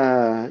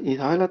hermana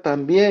Isabela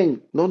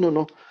también. No, no,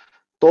 no,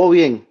 todo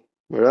bien,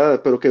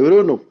 ¿verdad? Pero que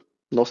Bruno,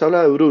 no se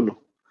habla de Bruno.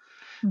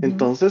 Ujú.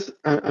 Entonces,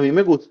 a mí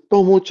me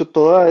gustó mucho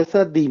toda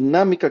esa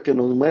dinámica que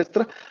nos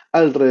muestra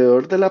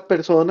alrededor de la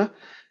persona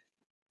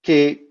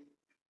que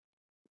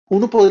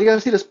uno podría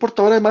decir es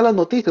portadora de malas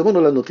noticias.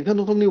 Bueno, las noticias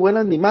no son ni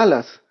buenas ni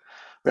malas,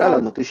 ¿verdad? Las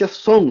Son, noticias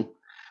son.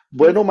 sí,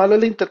 Bueno o malo es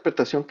la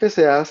interpretación que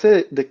se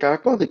hace de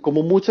cada cosa y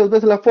como muchas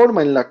veces la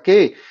forma en la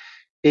que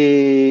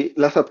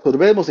las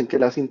absorbemos, en que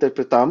las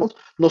interpretamos,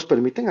 nos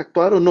permiten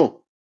actuar o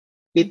no.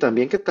 Y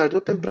también que tarde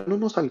o temprano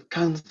nos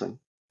alcanzan.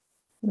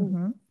 sí.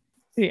 Ujú.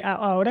 Sí,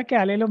 ahora que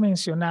Ale lo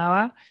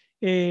mencionaba,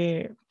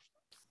 eh,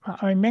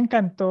 a mí me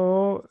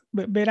encantó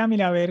ver a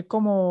Miraber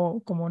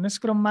como un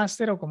Scrum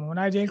Master o como un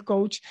Agile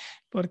Coach,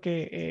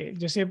 porque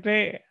yo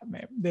siempre,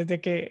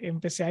 desde que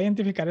empecé a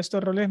identificar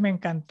estos roles, me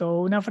encantó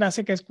una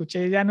frase que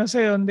escuché ya no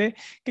sé dónde,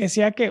 que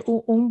decía que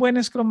un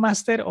buen Scrum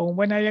Master o un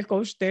buen Agile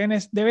Coach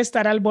debe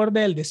estar al borde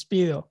del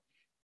despido.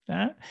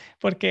 ¿Ah?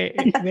 Porque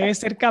debe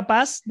ser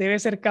capaz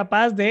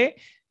de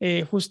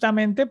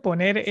justamente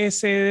poner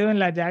ese dedo en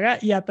la llaga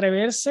y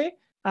atreverse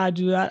a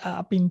ayudar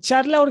a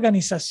pinchar la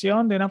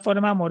organización de una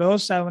forma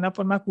amorosa, de una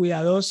forma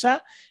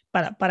cuidadosa,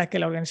 para que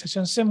la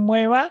organización se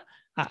mueva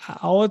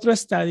a otro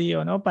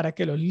estadio, ¿no? Para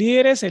que los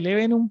líderes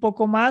eleven un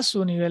poco más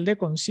su nivel de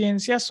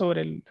conciencia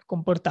sobre el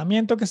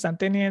comportamiento que están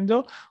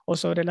teniendo o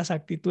sobre las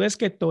actitudes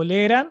que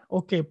toleran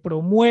o que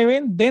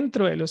promueven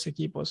dentro de los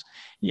equipos.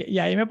 Y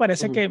ahí me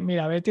parece Ujú. que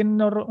Mirabel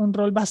tiene un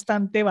rol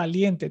bastante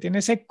valiente, tiene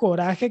ese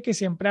coraje que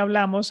siempre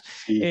hablamos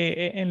Sí.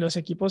 en los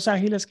equipos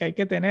ágiles que hay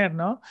que tener,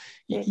 ¿no?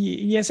 Sí.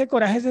 Y ese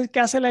coraje es el que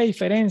hace la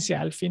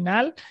diferencia al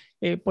final,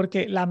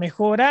 porque la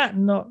mejora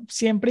no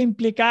siempre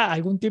implica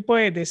algún tipo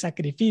de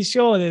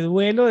sacrificio o de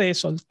duelo, de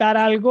soltar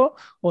algo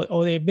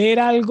o de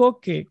ver algo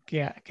que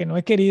no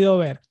he querido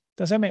ver.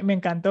 Entonces me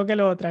encantó que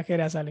lo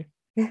trajeras, Ale.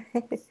 Sí,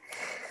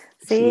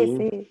 Sí.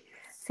 sí,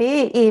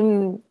 sí, y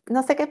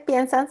no sé qué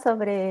piensan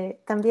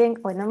sobre también,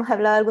 bueno, hemos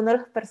hablado de algunos de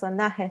los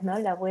personajes, ¿no?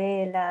 La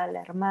abuela,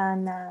 la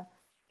hermana,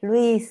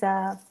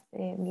 Luisa,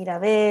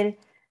 Mirabel,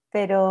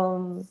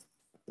 pero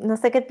no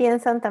sé qué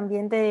piensan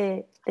también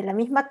de la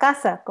misma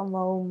casa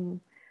como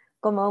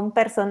un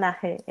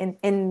personaje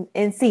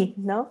en sí,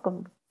 ¿no?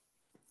 Como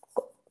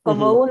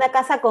Ujú. una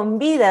casa con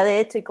vida, de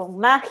hecho, y con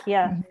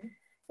magia. Ujú.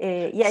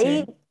 Y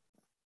ahí Sí.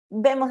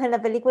 vemos en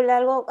la película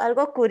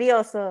algo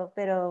curioso,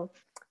 pero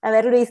a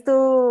ver, Luis,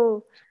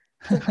 tú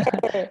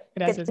que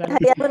Gracias, tienes Ale.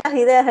 ahí algunas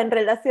ideas en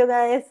relación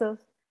a eso,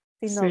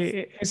 si Sí, nos...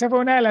 esa fue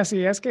una de las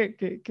ideas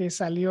que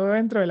salió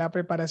dentro de la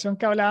preparación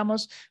que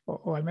hablábamos,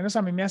 o al menos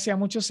a mí me hacía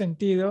mucho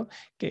sentido,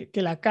 que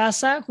la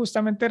casa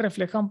justamente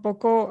refleja un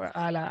poco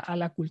a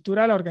la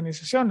cultura de la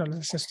organización, o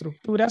las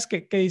estructuras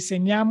que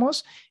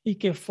diseñamos y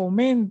que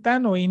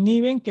fomentan o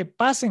inhiben que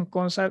pasen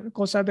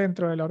cosas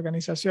dentro de la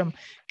organización,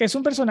 que es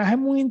un personaje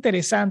muy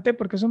interesante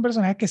porque es un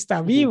personaje que está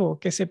Ujú. vivo,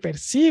 que se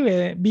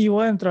percibe vivo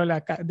Claro.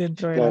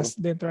 dentro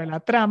de la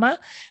trama,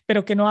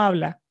 pero que no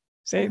habla.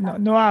 ¿Sí? No, Ajá,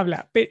 no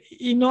habla,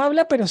 y no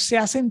habla, pero se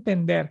hace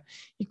entender.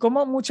 Y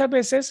como muchas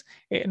veces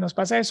nos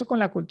pasa eso con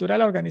la cultura de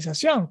la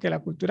organización, que la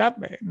cultura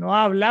no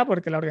habla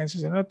porque la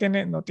organización no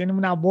tiene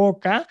una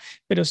boca,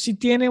 pero sí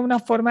tiene una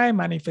forma de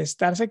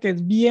manifestarse que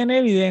es bien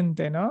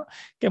evidente, ¿no?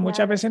 Que muchas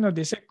claro, veces nos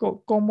dice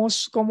cómo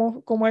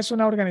es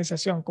una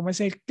organización, cómo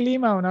es el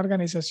clima de una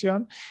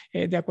organización,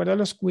 de acuerdo a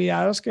los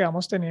cuidados que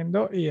vamos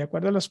teniendo y de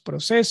acuerdo a los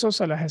procesos,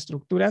 a las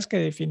estructuras que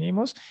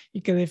definimos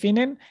y que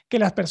definen que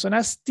las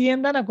personas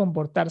tiendan a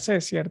comportarse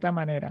de cierta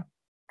manera.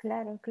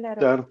 claro, claro,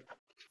 Claro.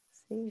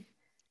 sí,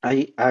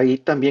 Ahí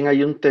también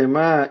hay un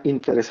tema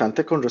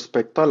interesante con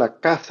respecto a la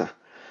casa,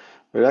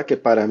 ¿verdad? Que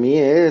para mí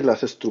es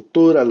las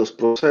estructuras, los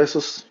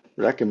procesos,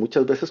 ¿verdad? Que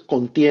muchas veces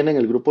contienen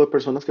el grupo de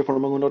personas que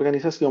forman una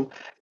organización.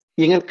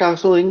 Y en el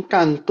caso de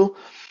Encanto,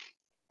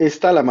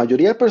 está la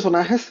mayoría de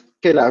personajes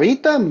que la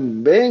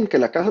habitan, ven que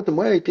la casa te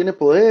mueve y tiene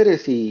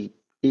poderes y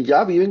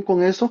ya viven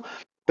con eso,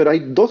 pero hay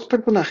dos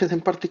personajes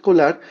en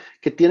particular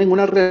que tienen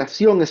una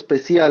relación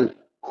especial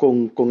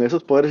con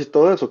esos poderes y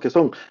todo eso, que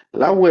son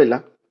la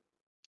abuela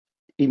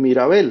y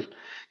Mirabel,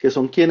 que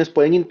son quienes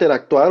pueden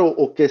interactuar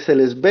o que se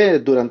les ve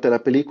durante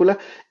la película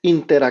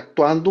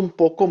interactuando un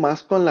poco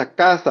más con la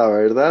casa,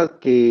 ¿verdad?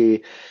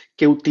 Que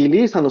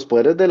utilizan los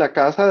poderes de la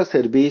casa al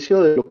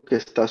servicio de lo que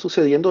está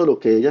sucediendo, de lo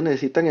que ellas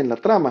necesitan en la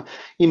trama.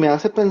 Y me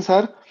hace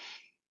pensar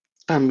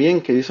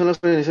también que dicen las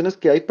organizaciones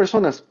que hay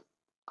personas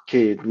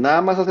que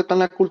nada más aceptan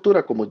la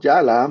cultura como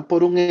ya la dan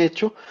por un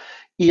hecho,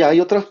 y hay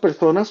otras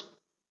personas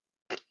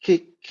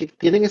que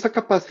tienen esa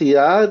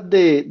capacidad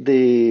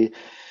de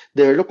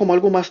verlo como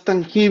algo más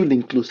tangible,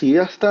 inclusive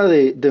hasta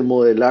de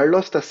modelarlo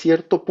hasta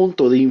cierto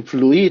punto, de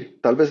influir,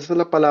 tal vez esa es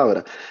la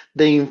palabra,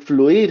 de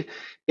influir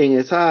en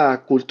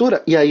esa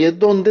cultura. Y ahí es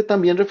donde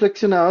también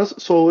reflexionabas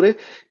sobre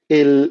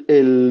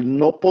el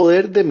no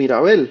poder de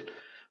Mirabel,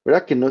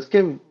 ¿verdad? Que no es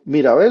que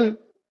Mirabel,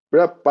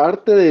 ¿verdad?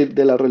 Parte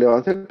de la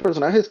relevancia del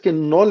personaje es que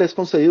no le es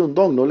concedido un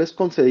don, no le es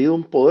concedido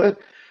un poder,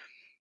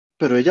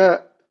 pero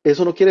ella,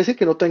 eso no quiere decir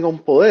que no tenga un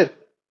poder.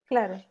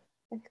 Claro.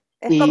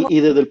 Es como Y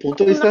desde el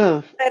punto de un no,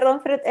 vista,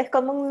 perdón, Fred, es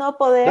como un no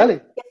poder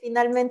dale, que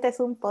finalmente es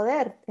un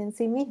poder en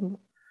sí mismo.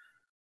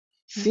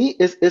 sí,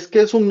 es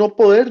que es un no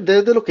poder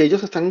desde lo que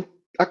ellos están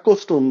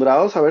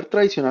acostumbrados a ver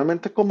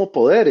tradicionalmente como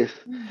poderes,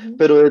 Ujú.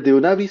 pero desde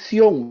una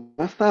visión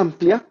más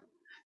amplia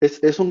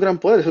es un gran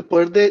poder, es el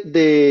poder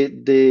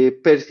de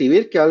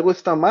percibir que algo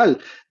está mal,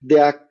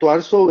 de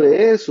actuar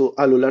sobre eso.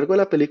 A lo largo de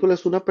la película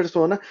es una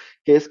persona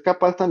que es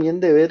capaz también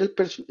de ver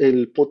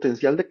el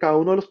potencial de cada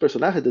uno de los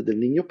personajes, desde el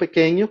niño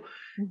pequeño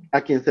a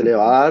quien se le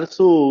va a dar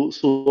su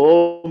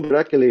don,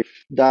 ¿verdad? Que le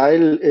da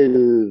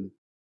el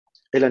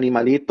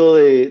animalito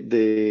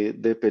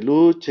de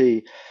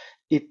peluche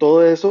y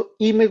todo eso.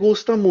 Y me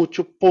gusta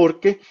mucho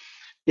porque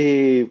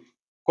eh,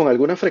 con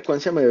alguna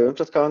frecuencia me veo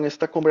enfrascado en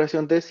esta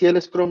conversación de si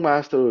el Scrum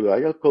Master o el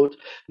Agile Coach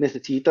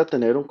necesita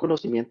tener un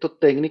conocimiento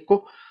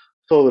técnico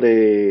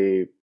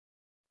sobre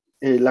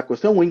la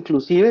cuestión, o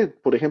inclusive,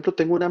 por ejemplo,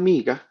 tengo una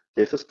amiga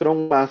que es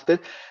Scrum Master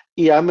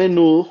y a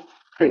menudo,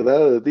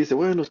 ¿verdad? Dice,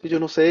 bueno, es que yo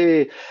no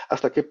sé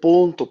hasta qué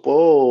punto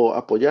puedo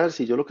apoyar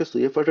si yo lo que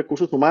estudié fue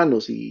recursos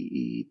humanos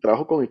y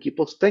trabajo con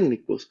equipos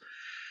técnicos,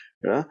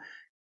 ¿verdad?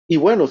 Y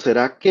bueno,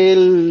 ¿será que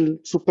el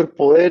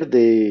superpoder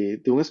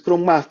de un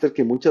Scrum Master,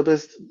 que muchas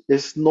veces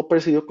es no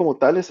percibido como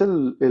tal, es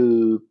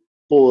el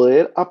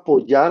poder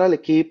apoyar al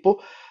equipo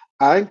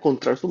a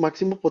encontrar su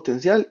máximo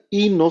potencial?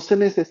 Y no se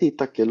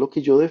necesita, que es lo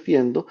que yo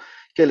defiendo,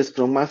 que el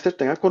Scrum Master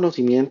tenga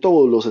conocimiento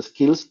o los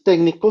skills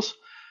técnicos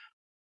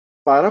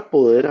para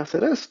poder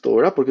hacer esto,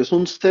 ¿verdad? Porque es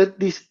un set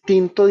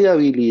distinto de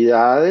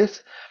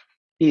habilidades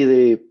y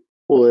de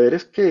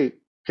poderes que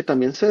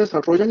también se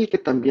desarrollan y que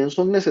también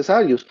son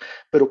necesarios,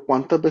 pero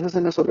cuántas veces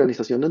en las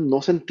organizaciones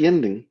no se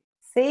entienden.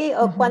 Sí,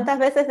 o Ujú. cuántas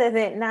veces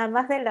desde nada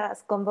más de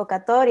las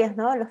convocatorias,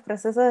 ¿no? Los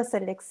procesos de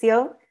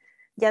selección,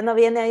 ya no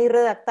viene ahí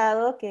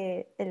redactado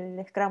que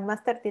el Scrum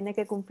Master tiene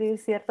que cumplir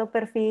cierto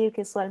perfil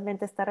que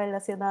usualmente está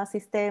relacionado a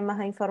sistemas,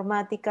 a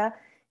informática,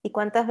 y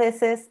cuántas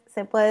veces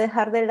se puede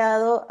dejar de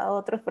lado a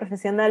otros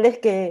profesionales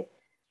que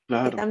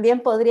Claro,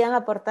 también podrían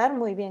aportar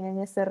muy bien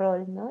en ese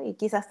rol, ¿no? Y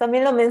quizás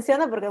también lo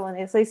menciono porque, bueno,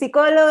 yo soy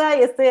psicóloga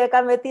y estoy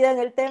acá metida en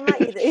el tema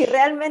y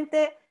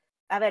realmente,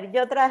 a ver,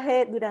 yo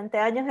trabajé durante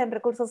años en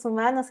recursos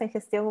humanos, en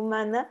gestión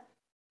humana,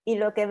 y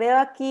lo que veo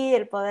aquí,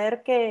 el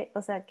poder que,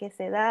 o sea, que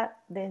se da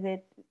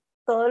desde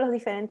todos los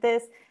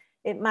diferentes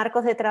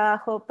marcos de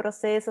trabajo,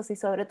 procesos y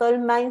sobre todo el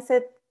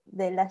mindset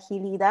de la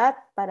agilidad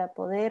para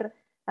poder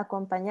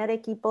acompañar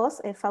equipos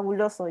es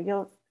fabuloso.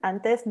 Yo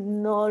antes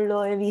no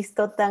lo he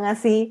visto tan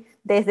así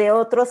desde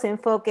otros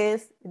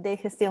enfoques de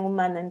gestión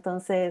humana.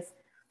 Entonces,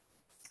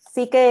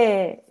 sí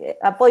que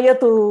apoyo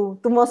tu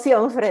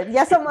moción, Fred.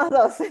 Ya somos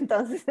dos,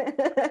 entonces.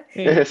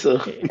 Eh, eso.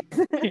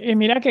 eh,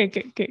 Mira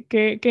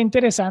qué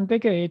interesante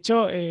que de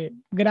hecho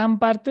gran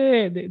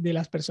parte de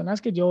las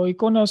personas que yo hoy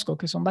conozco,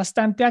 que son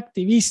bastante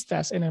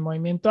activistas en el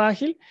movimiento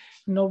ágil,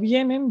 no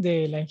vienen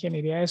de la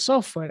ingeniería de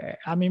software.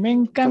 A mí me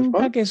Tal encanta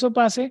cual. que eso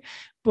pase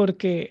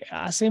porque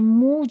hace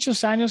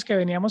muchos años que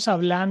veníamos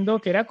hablando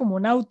que era como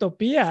una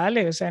utopía,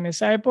 Ale. O sea, en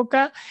esa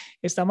época,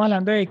 estamos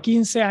hablando de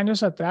 15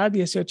 años atrás,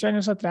 18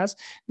 años atrás,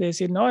 de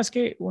decir, no, es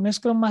que un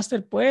Scrum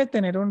Master puede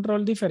tener un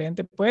rol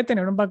diferente, puede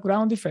tener un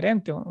background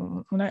diferente,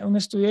 un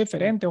estudio Sí,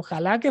 diferente.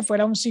 Ojalá que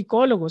fuera un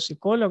psicólogo,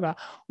 psicóloga,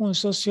 un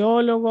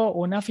sociólogo,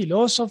 una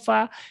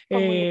filósofa,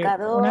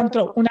 Comunicador.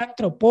 una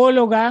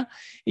antropóloga.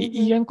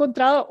 Y yo he Ujú.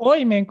 encontrado,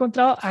 hoy me he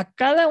encontrado a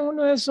cada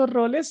uno de esos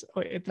roles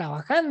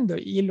trabajando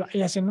y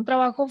haciendo un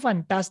trabajo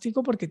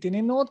fantástico porque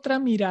tienen otra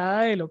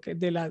mirada de lo que,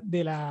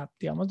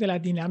 digamos, de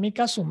las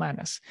dinámicas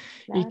humanas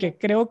y Claro. que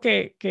creo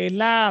que es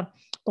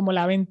como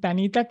la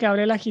ventanita que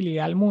abre la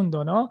agilidad al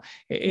mundo, ¿no? Ujú.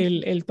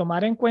 El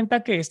tomar en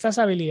cuenta que estas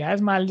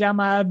habilidades mal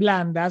llamadas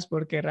blandas,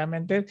 porque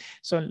realmente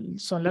son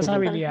las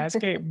habilidades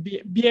que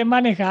bien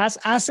manejadas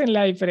hacen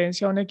la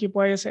diferencia a un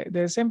equipo de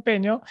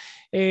desempeño,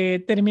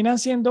 terminan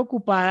siendo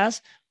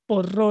ocupadas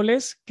por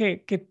roles que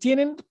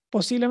tienen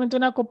posiblemente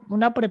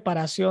una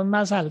preparación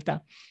más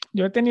alta.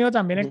 Yo he tenido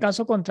también el Ujú.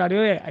 caso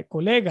contrario de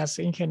colegas,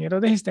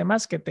 ingenieros de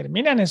sistemas que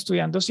terminan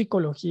estudiando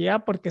psicología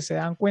porque se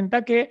dan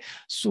cuenta que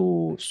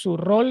su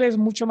rol es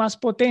mucho más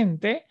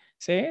potente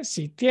 ¿sí?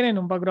 Si tienen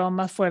un background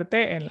más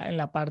fuerte en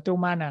la parte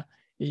humana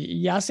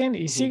y hacen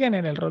y Ujú. siguen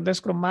en el rol de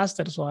Scrum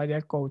Masters o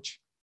Agile Coach.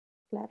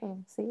 Claro,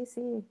 sí,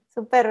 sí,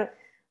 súper,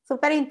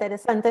 súper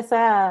interesante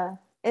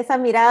esa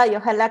mirada y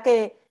ojalá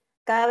que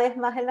cada vez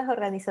más en las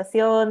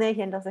organizaciones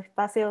y en los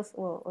espacios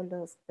o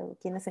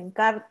quienes se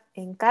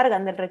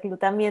encargan del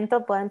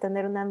reclutamiento puedan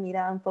tener una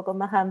mirada un poco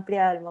más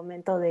amplia al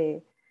momento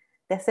de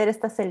hacer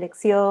esta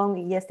selección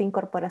y esta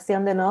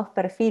incorporación de nuevos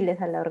perfiles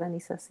a la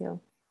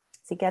organización.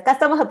 Así que acá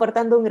estamos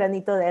aportando un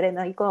granito de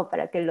arena ahí como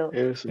para que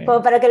Eso. Sí.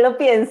 como para que lo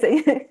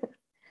piensen.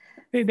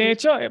 Sí, de Sí,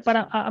 hecho,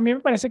 a mí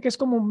me parece que es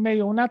como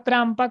medio una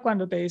trampa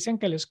cuando te dicen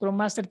que el Scrum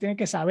Master tiene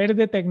que saber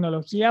de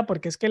tecnología,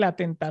 porque es que la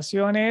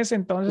tentación es,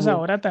 entonces Ujú,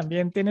 ahora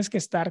también tienes que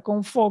estar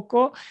con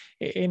foco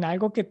en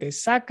algo que te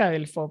saca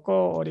del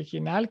foco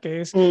original,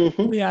 que es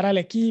ujú, cuidar al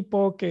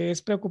equipo, que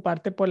es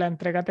preocuparte por la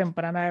entrega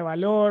temprana de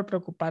valor,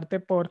 preocuparte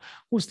por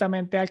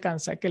justamente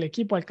alcanzar que el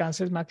equipo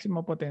alcance el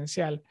máximo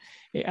potencial.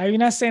 Hay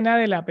una escena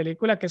de la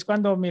película que es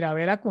cuando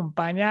Mirabel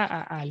acompaña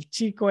al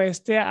chico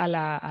este a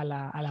la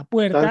tal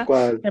puerta.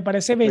 cual. Me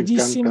parece Me encanta.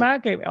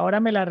 bellísima, que ahora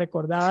me la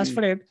recordabas, Sí.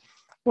 Fred,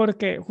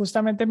 porque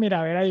justamente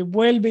Mirabel ahí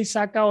vuelve y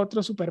saca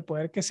otro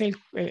superpoder que es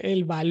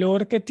el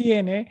valor que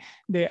tiene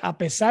de, a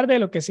pesar de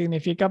lo que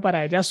significa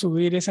para ella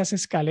subir esas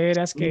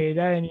escaleras, Mm, que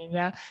ella de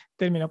niña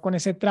terminó con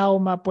ese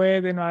trauma,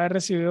 pues, de no haber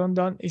recibido un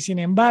don, y sin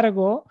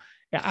embargo,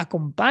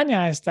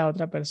 acompaña a esta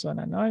otra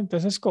persona, ¿no?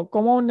 Entonces,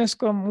 ¿cómo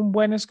un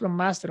buen Scrum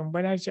Master, un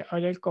buen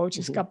Agile Coach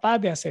es ujú, capaz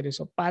de hacer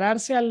eso?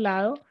 Pararse al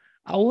lado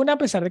aún a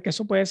pesar de que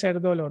eso puede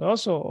ser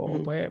doloroso o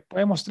ujú.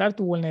 puede mostrar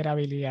tu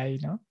vulnerabilidad ahí,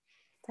 ¿no?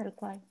 tal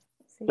cual.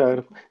 Sí, tal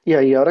Claro. cual. Y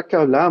ahí ahora que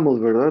hablamos,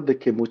 ¿verdad? De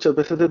que muchas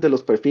veces desde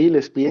los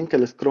perfiles piden que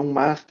el Scrum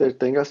Master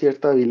tenga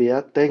cierta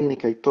habilidad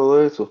técnica y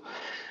todo eso.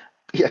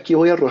 Y aquí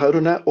voy a arrojar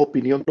una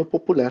opinión no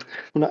popular,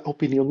 una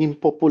opinión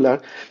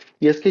impopular.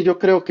 Y es que yo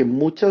creo que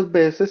muchas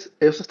veces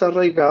eso está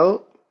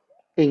arraigado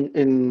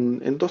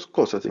en dos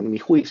cosas, en mi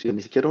juicio,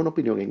 ni siquiera una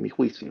opinión, en mi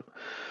juicio.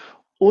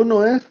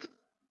 Uno es,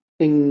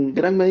 en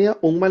gran medida,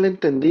 un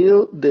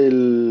malentendido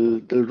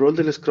del rol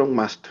del Scrum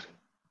Master.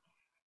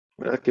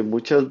 ¿Verdad? Que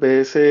muchas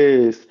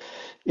veces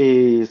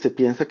se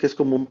piensa que es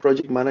como un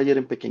project manager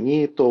en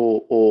pequeñito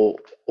o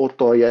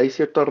todavía hay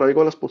cierto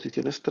arraigo a las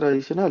posiciones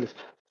tradicionales.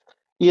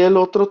 Y el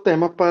otro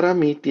tema para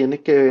mí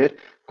tiene que ver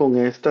con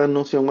esta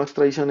noción más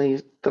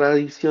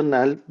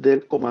tradicional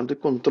del comando y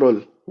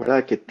control,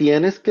 ¿verdad? Que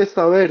tienes que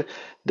saber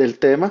del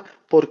tema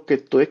porque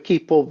tu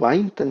equipo va a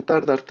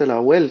intentar darte la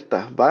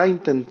vuelta, va a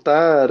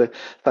intentar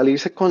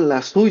salirse con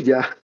la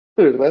suya,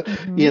 ¿verdad?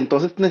 Y Ujú,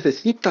 entonces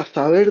necesitas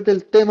saber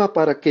del tema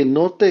para que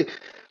no te,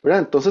 ¿verdad?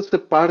 Entonces te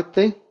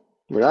parte,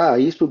 ¿verdad?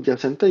 Ahí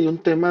subyacente de un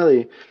tema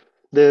de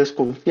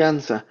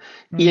desconfianza.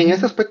 Y en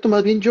ese ujú. aspecto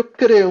más bien yo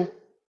creo,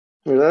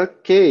 ¿verdad?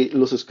 Que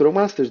los Scrum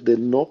Masters de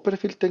no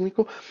perfil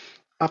técnico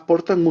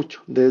aportan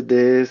mucho,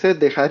 desde ese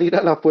dejar ir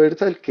a la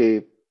fuerza el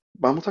que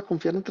vamos a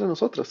confiar entre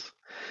nosotras,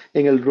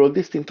 en el rol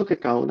distinto que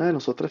cada una de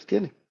nosotras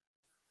tiene.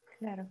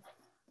 Claro,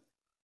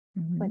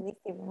 Ujú.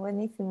 buenísimo,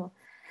 buenísimo.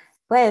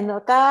 Bueno,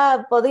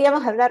 acá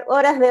podríamos hablar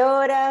horas de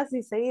horas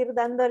y seguir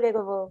dándole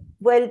como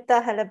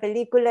vueltas a la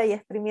película y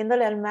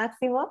exprimiéndole al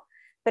máximo,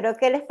 pero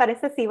 ¿qué les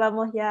parece si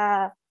vamos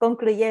ya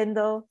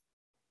concluyendo?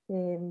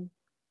 Eh,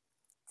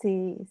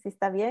 si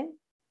está bien.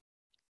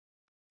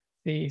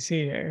 Sí,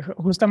 sí,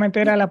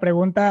 justamente era la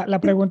pregunta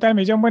del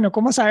millón. Bueno,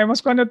 ¿cómo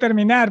sabemos cuándo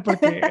terminar?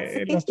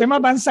 Porque los Sí,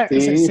 temas van,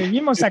 Sí,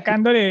 seguimos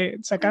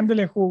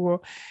sacándole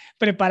jugo,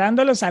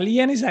 preparándolos,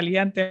 salían y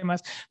salían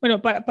temas.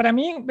 Bueno, para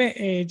mí,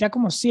 ya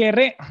como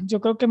cierre, yo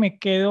creo que me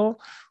quedo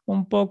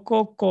un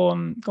poco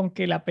con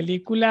que la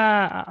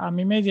película a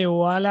mí me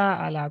llevó a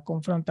la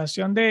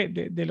confrontación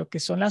de lo que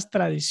son las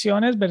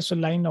tradiciones versus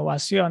la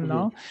innovación, ujú,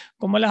 ¿no?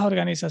 Como las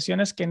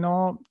organizaciones que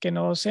no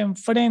se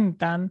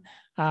enfrentan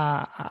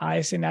a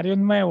escenarios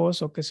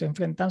nuevos o que se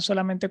enfrentan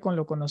solamente con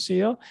lo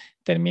conocido,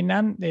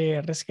 terminan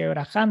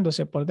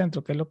resquebrajándose por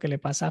dentro, que es lo que le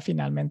pasa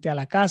finalmente a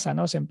la casa,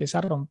 ¿no? Se empieza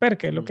a romper,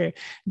 que es lo ujú, que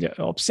yo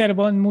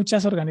observo en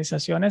muchas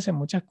organizaciones, en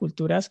muchas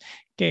culturas,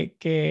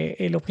 que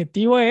el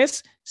objetivo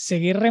es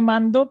seguir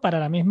remando para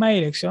la misma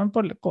dirección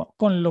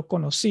con lo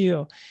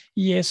conocido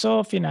y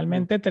eso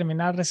ujú. finalmente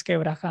termina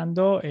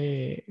resquebrajando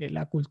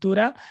la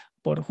cultura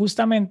por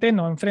justamente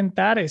no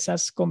enfrentar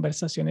esas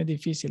conversaciones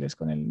difíciles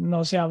con él.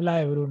 No se habla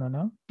de Bruno,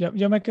 ¿no?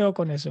 Yo me quedo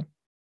con eso.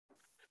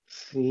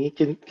 Sí,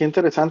 qué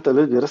interesante,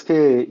 Luis. Vieras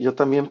que yo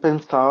también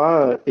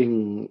pensaba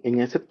en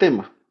ese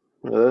tema,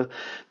 ¿verdad?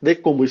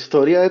 De como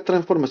historia de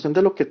transformación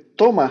de lo que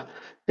toma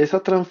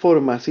esa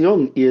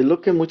transformación. Y es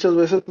lo que muchas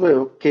veces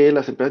veo que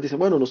las empresas dicen,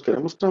 bueno, nos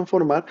queremos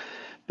transformar,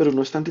 pero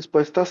no están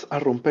dispuestas a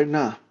romper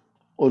nada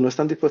o no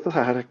están dispuestas a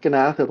dejar que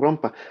nada se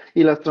rompa.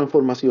 Y las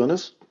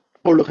transformaciones,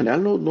 por lo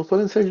general, no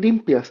suelen ser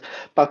limpias.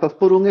 Pasas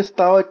por un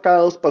estado de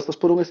caos, pasas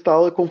por un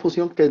estado de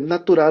confusión que es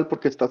natural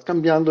porque estás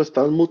cambiando,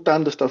 estás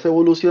mutando, estás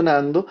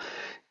evolucionando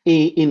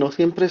y no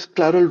siempre es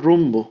claro el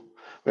rumbo,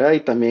 ¿verdad?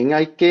 Y también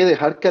hay que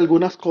dejar que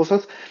algunas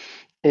cosas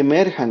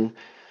emerjan,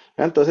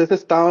 ¿verdad? Entonces ese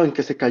estado en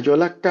que se cayó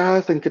la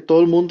casa, en que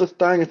todo el mundo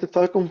está en este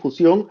estado de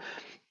confusión,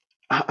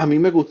 a mí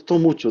me gustó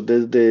mucho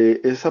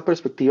desde esa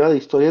perspectiva de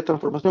historia de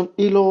transformación.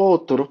 Y lo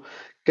otro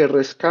que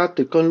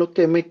rescato y con lo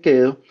que me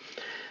quedo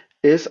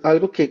es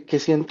algo que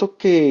siento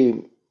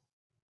que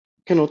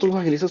nosotros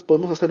los agilistas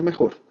podemos hacer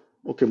mejor,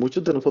 o que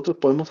muchos de nosotros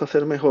podemos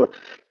hacer mejor,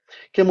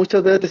 que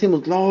muchas veces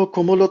decimos, no,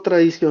 cómo lo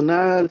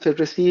tradicional se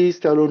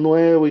resiste a lo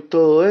nuevo y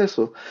todo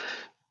eso.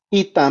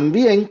 Y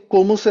también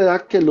cómo se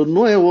da que lo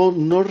nuevo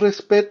no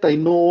respeta y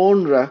no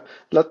honra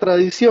la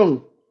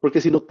tradición. Porque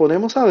si nos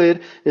ponemos a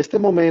ver este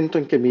momento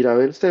en que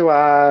Mirabel se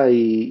va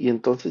y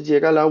entonces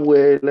llega la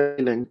abuela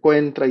y la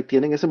encuentra y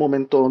tienen ese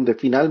momento donde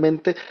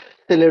finalmente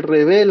se le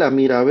revela a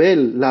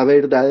Mirabel la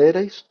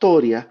verdadera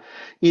historia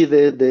y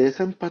de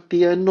esa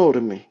empatía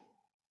enorme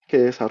que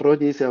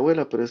desarrolla y dice,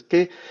 abuela, pero es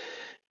que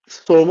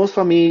somos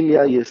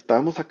familia y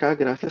estamos acá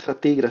gracias a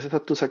ti, gracias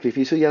a tu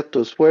sacrificio y a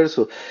tu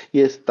esfuerzo.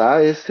 Y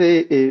está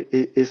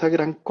esa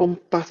gran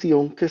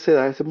compasión que se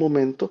da ese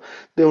momento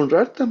de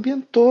honrar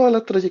también toda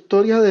la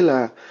trayectoria de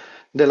la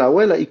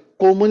abuela y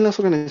cómo en las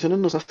organizaciones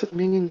nos hace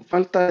también en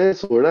falta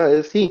eso, ¿verdad?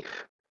 Es sí,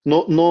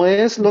 no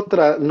es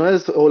no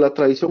es o la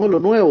tradición o lo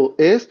nuevo,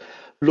 es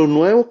lo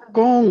nuevo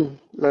con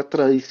la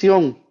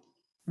tradición,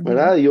 Ujú.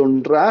 ¿verdad? Y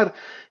honrar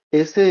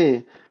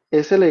ese,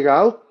 ese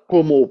legado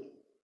como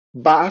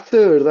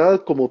base,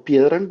 ¿verdad? Como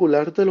piedra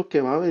angular de lo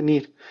que va a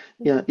venir.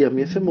 Y a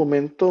mí ese Ujú.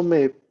 momento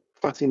me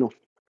fascinó.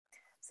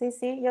 Sí,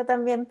 sí, yo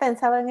también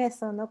pensaba en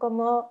eso, ¿no?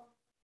 Como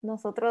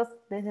nosotros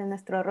desde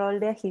nuestro rol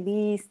de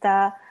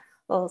agilista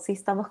o si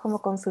estamos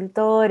como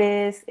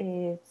consultores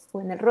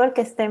o en el rol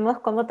que estemos,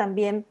 como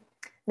también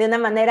de una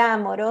manera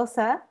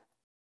amorosa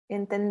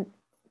enten-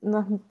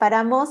 nos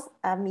paramos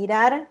a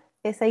mirar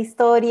esa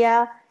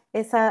historia,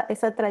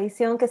 esa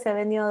tradición que se ha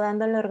venido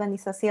dando en la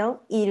organización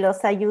y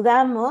los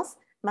ayudamos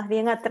más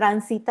bien a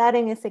transitar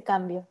en ese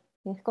cambio.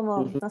 Y es como,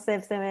 Ujú. no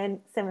sé,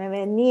 se me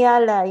venía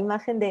la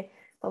imagen de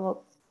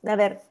como, a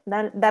ver,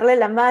 darle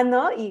la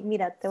mano y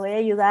mira, te voy a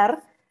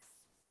ayudar,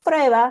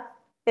 prueba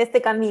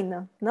este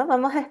camino, ¿no?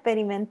 Vamos a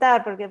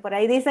experimentar, porque por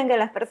ahí dicen que a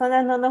las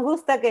personas no nos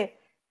gusta que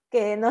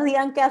nos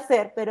digan qué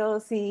hacer,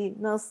 pero si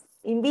nos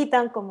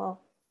invitan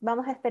como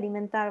vamos a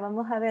experimentar,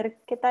 vamos a ver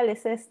qué tal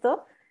es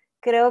esto,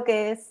 creo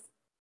que es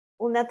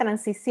una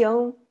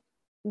transición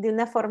de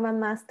una forma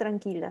más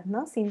tranquila,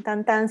 ¿no? Sin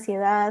tanta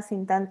ansiedad,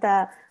 sin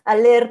tanta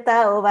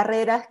alerta o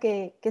barreras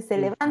que se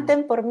Ujú.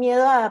 levanten por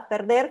miedo a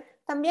perder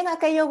también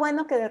aquello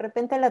bueno que de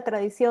repente la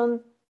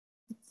tradición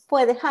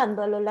fue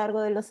dejando a lo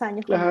largo de los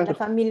años, como la Claro.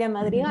 familia Ujú.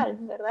 Madrigal,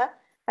 ¿verdad?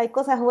 Hay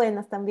cosas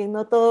buenas también,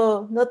 no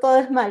todo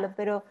es malo,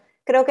 pero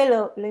creo que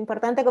lo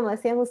importante, como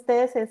decían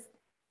ustedes, es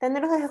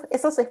tener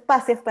esos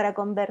espacios para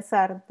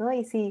conversar, ¿no?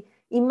 Y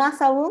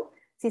más aún,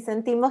 si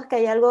sentimos que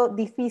hay algo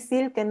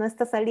difícil que no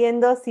está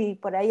saliendo, si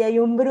por ahí hay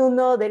un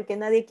Bruno del que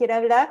nadie quiere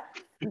hablar,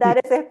 dar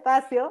ese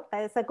espacio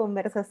a esa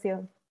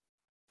conversación.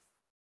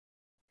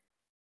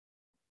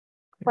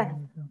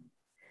 Bueno, Perfecto.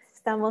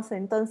 estamos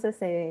entonces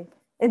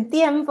en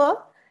tiempo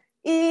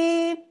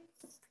y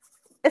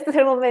este es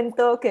el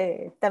momento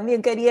que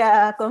también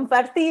quería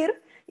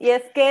compartir y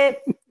es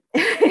que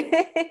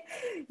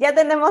ya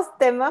tenemos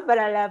tema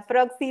para la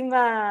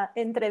próxima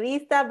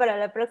entrevista, para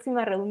la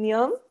próxima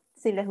reunión.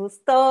 Si les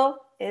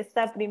gustó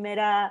esta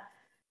primera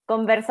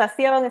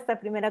conversación, esta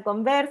primera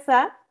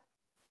conversa,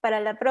 para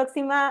la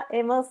próxima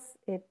hemos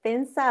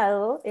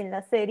pensado en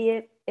la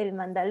serie El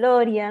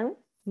Mandalorian.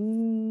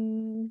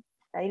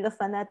 Ahí los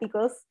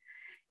fanáticos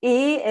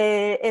y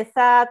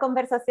esa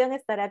conversación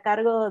estará a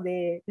cargo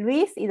de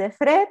Luis y de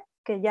Fred,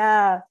 que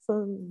ya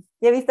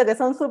he visto que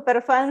son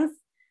súper fans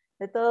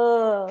de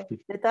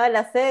toda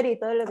la serie y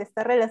todo lo que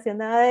está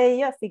relacionado a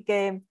ello. Así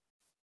que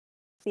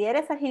si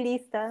eres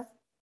agilista,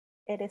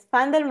 eres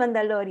fan del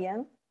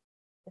Mandalorian,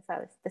 ya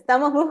sabes, te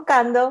estamos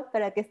buscando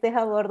para que estés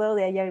a bordo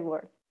de Agile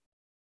World.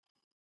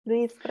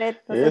 Luis, Fred,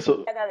 no sé si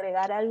Eso, quieren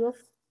agregar algo.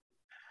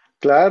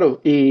 claro.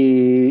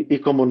 Y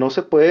como no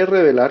se puede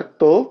revelar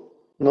todo,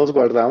 nos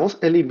guardamos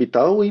el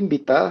invitado o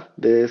invitada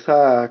de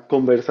esa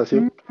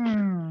conversación.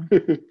 Mm.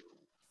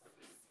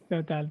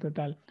 Total,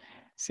 total.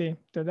 Sí,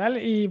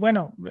 total. Y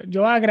bueno,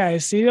 yo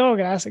agradecido,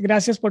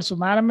 gracias por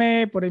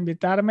sumarme, por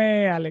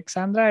invitarme,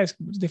 Alexandra.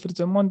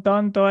 Disfruté un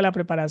montón toda la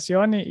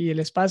preparación y el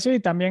espacio. Y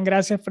también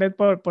gracias, Fred,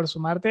 por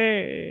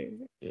sumarte.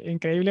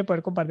 Increíble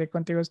poder compartir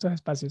contigo estos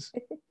espacios.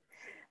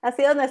 Ha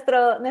sido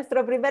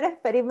nuestro primer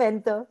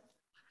experimento.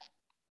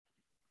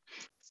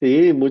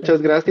 Sí,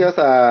 muchas Perfecto. gracias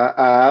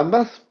a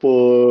ambas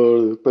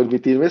por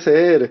permitirme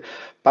ser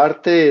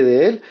parte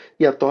de él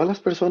y a todas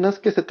las personas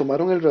que se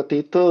tomaron el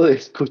ratito de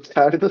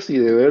escucharnos y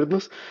de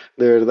vernos.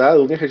 De verdad,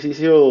 un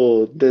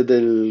ejercicio desde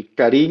el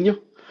cariño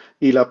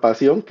y la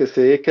pasión que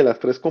sé que las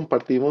tres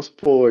compartimos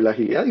por la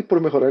agilidad y por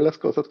mejorar las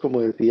cosas,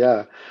 como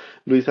decía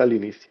Luis al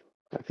inicio.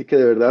 Así que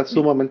de verdad,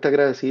 sumamente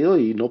agradecido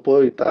y no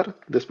puedo evitar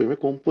despedirme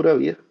con pura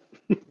vida.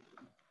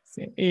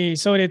 Sí. Y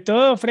sobre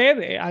todo,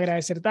 Fred,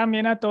 agradecer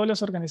también a todos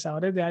los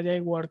organizadores de Agile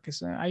Work.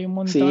 Hay un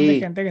montón de Sí.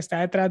 gente que está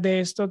detrás de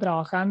esto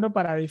trabajando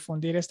para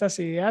difundir estas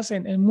ideas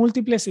en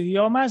múltiples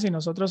idiomas y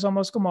nosotros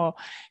somos como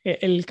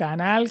el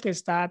canal que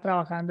está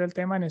trabajando el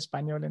tema en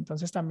español.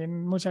 Entonces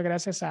también muchas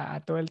gracias a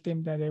todo el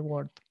team de Agile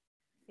Work.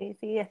 Sí,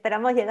 sí,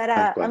 esperamos llegar tal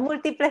a cual.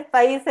 múltiples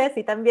países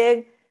y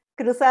también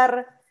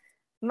cruzar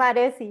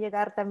mares y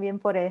llegar también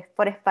por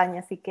España.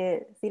 Así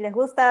que si les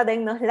gusta,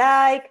 dennos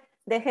like,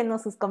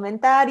 déjenos sus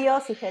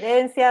comentarios,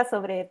 sugerencias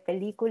sobre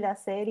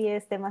películas,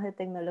 series, temas de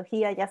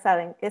tecnología. Ya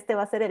saben, este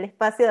va a ser el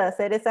espacio de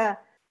hacer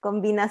esa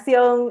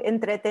combinación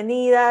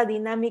entretenida,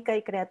 dinámica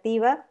y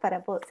creativa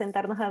para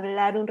sentarnos a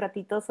hablar un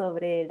ratito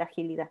sobre la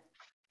agilidad.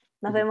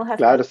 Nos vemos hasta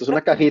Claro, la esto es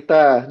una próxima.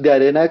 cajita de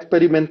arena de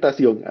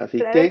experimentación, así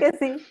Claro que que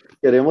sí.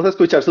 queremos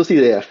escuchar sus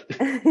ideas.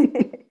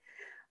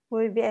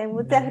 Muy bien,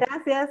 muchas Vale,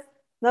 gracias.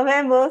 Nos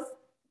vemos.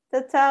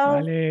 Chao, chao.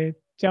 vale.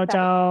 Chao,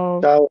 Chao.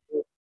 chao. Chao.